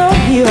know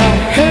you are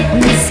hurt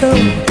me so.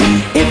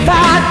 If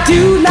I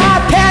do not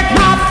pack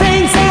my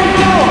things and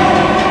go.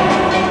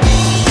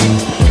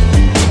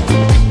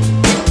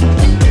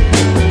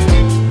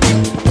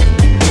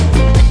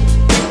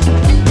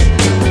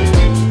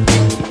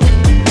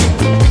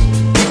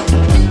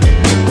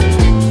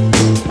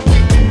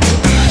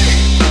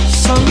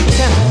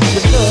 Sometimes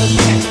it does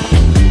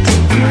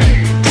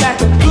like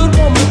a good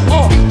woman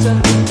ought to.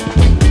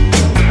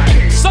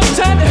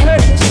 Sometimes it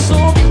hurts me so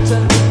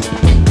bad.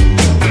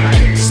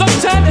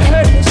 Sometimes it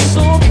hurts me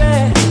so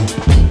bad.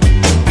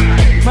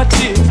 My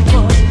tears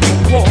run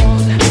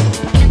water.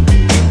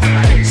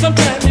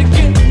 Sometimes you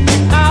get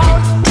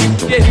out,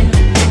 yeah,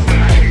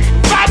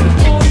 right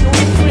before your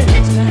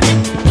friends.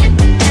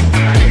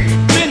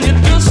 Then you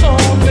do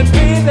something,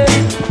 baby,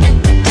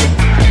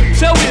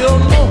 till we're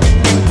alone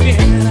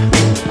again.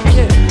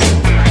 Yeah.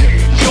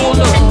 Your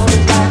love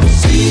is like a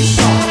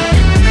seesaw.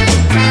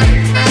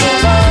 Your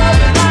love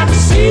is like a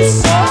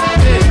seesaw,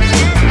 baby.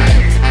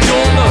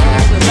 Your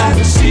love is like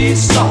a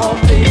seesaw,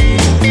 baby.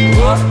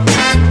 Up,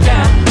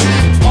 down,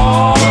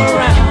 all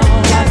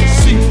around like a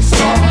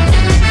seesaw.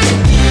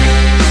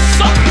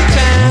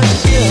 Sometimes,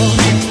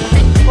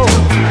 yeah, oh,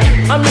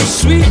 I'm a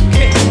sweet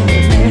candy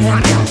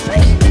man.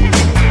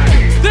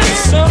 Then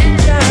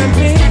sometimes,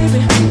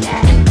 baby,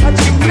 I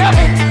just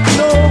never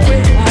know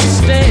where I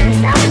stand.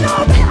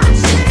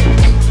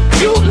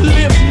 You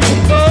lift me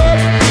up,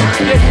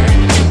 yeah,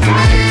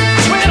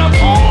 when I'm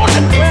on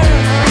the ground.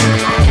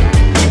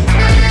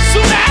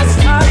 Soon as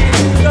I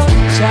get up,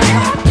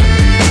 child,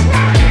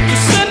 you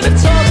send me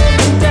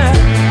tumbling down.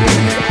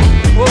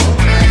 Oh,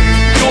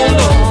 your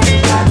love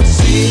is like a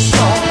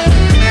seesaw.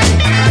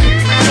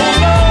 Your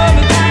love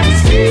is like a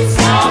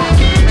seesaw,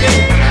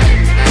 yeah.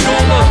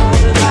 Your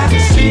love is like a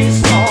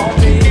seesaw,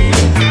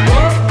 baby.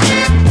 Up,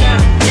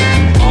 down,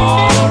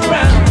 all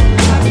around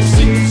like a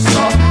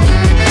seesaw,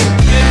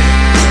 yeah.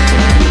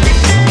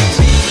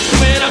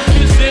 When I'm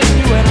kissing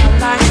you and I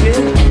like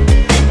it,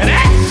 and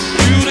ask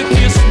you to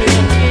kiss me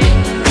again,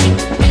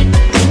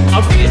 I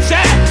reach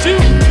out to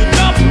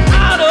jump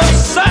out of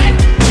sight.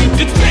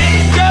 You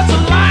think just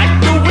like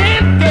the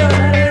wind, girl,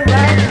 that ain't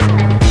right.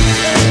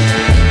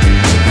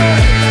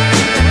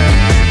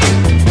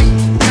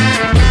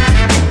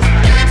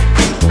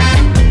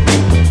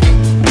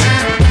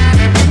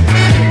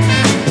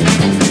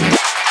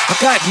 I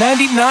got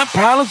 99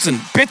 problems and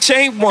bitch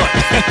ain't one.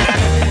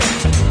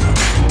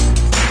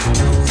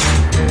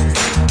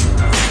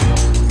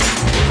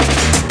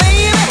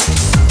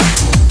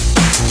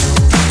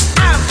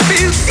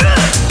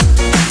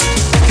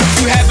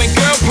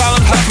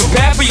 problems, I feel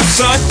bad for you,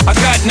 son. I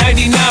got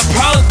 99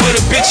 problems, but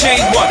a bitch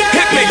ain't one.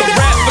 Hit me. A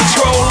rap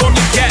patrol on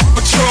the Gap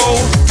Patrol.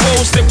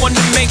 Foes that want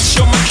to make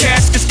sure my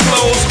casket's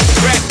closed.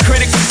 Rap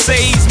critics that say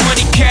he's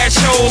money cash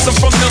holes. I'm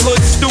from the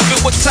hood, stupid,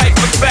 what type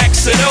of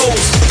facts are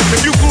those?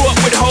 If you grew up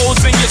with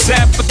holes in your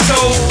zapper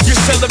toe, you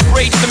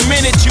celebrate the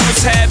minute you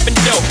was having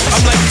dope.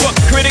 I'm like, fuck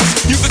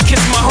critics, you could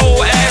kiss my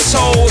whole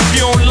asshole. If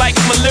you don't like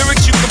my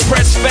lyrics, you can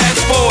press fast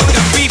forward.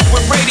 Got beef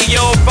with radio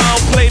if I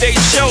don't play they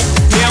show.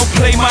 They don't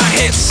play my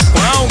hits,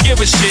 well I don't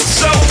give a shit.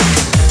 So,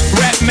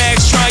 rap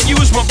mags try and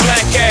use my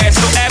black ass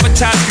so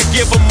advertisers could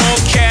give them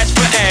more cash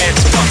for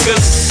ads.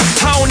 Fuckers,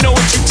 I don't know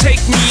what you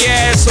take me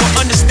as or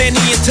understand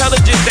the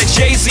intelligence that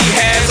Jay-Z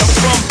has. I'm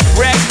from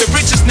rags, the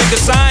richest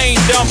niggas, I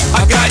ain't dumb.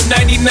 I got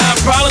 99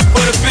 problems,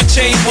 but a bitch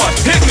ain't one.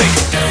 Hit me.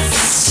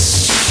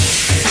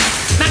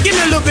 Now give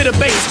me a little bit of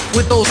bass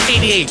with those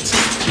 88s.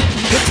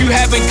 If you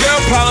having girl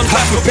problems,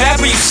 I feel bad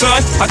for you,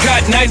 son. I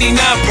got 99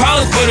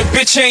 problems, but a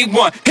bitch ain't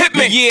one. Hit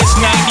me. Yeah, it's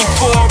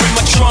 94 and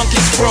my trunk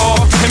is raw.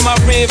 In my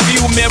rear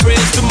view mirror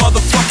is the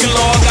motherfucking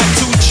law. Got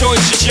two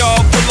choices,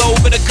 y'all. Pull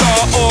over the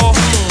car or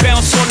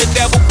bounce on the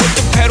devil, put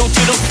the pedal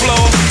to the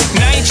floor.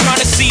 Now I ain't trying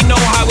to see no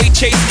highway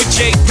chase with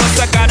Jake. Plus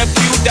I got a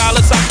few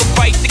dollars, I can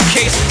fight the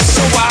case.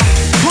 So I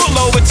pull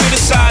over to the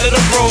side of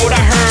the road.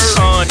 I heard,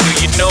 son, do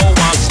you know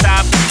I'm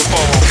stopping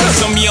for? Cause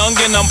I'm young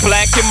and I'm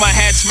black and my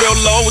hat's real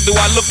low. Do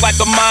I look like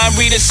a mind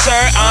reader, sir?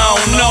 I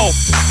don't know.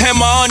 Am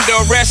I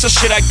under arrest or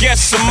should I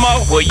guess some more?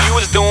 Well, you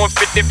was doing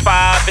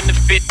 55 and the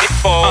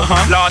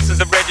 54. Lost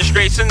is a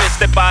registration and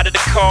step out of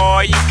the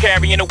car. You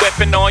carrying a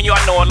weapon on you,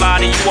 I know a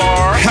lot of you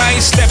are. I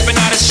ain't stepping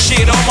out of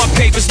shit, all my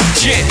papers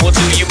legit. Well,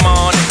 do you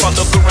mind if I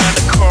look around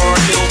the car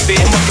a little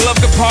bit? My glove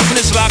compartment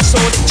is locked, so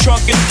it's the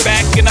trunk in the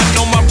back. And I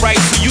know my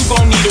rights, so you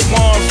gon' need a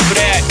warrant for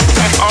that.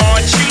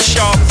 Aren't you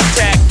sharp as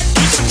attack?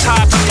 You some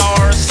type of law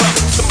or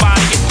something,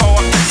 somebody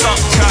important or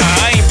something.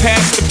 I ain't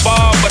past the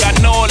bar, but I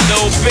know a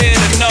little bit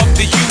enough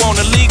that you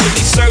wanna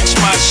legally search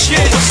my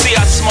shit. We'll see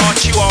how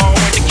smart you are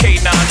when the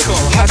K9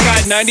 comes. I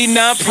got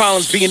 99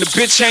 problems, being a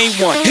bitch ain't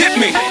one. Hit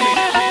me.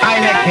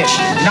 I make hits,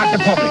 not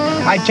the public.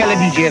 I tell the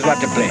DJs what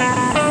to play.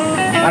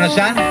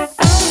 Understand?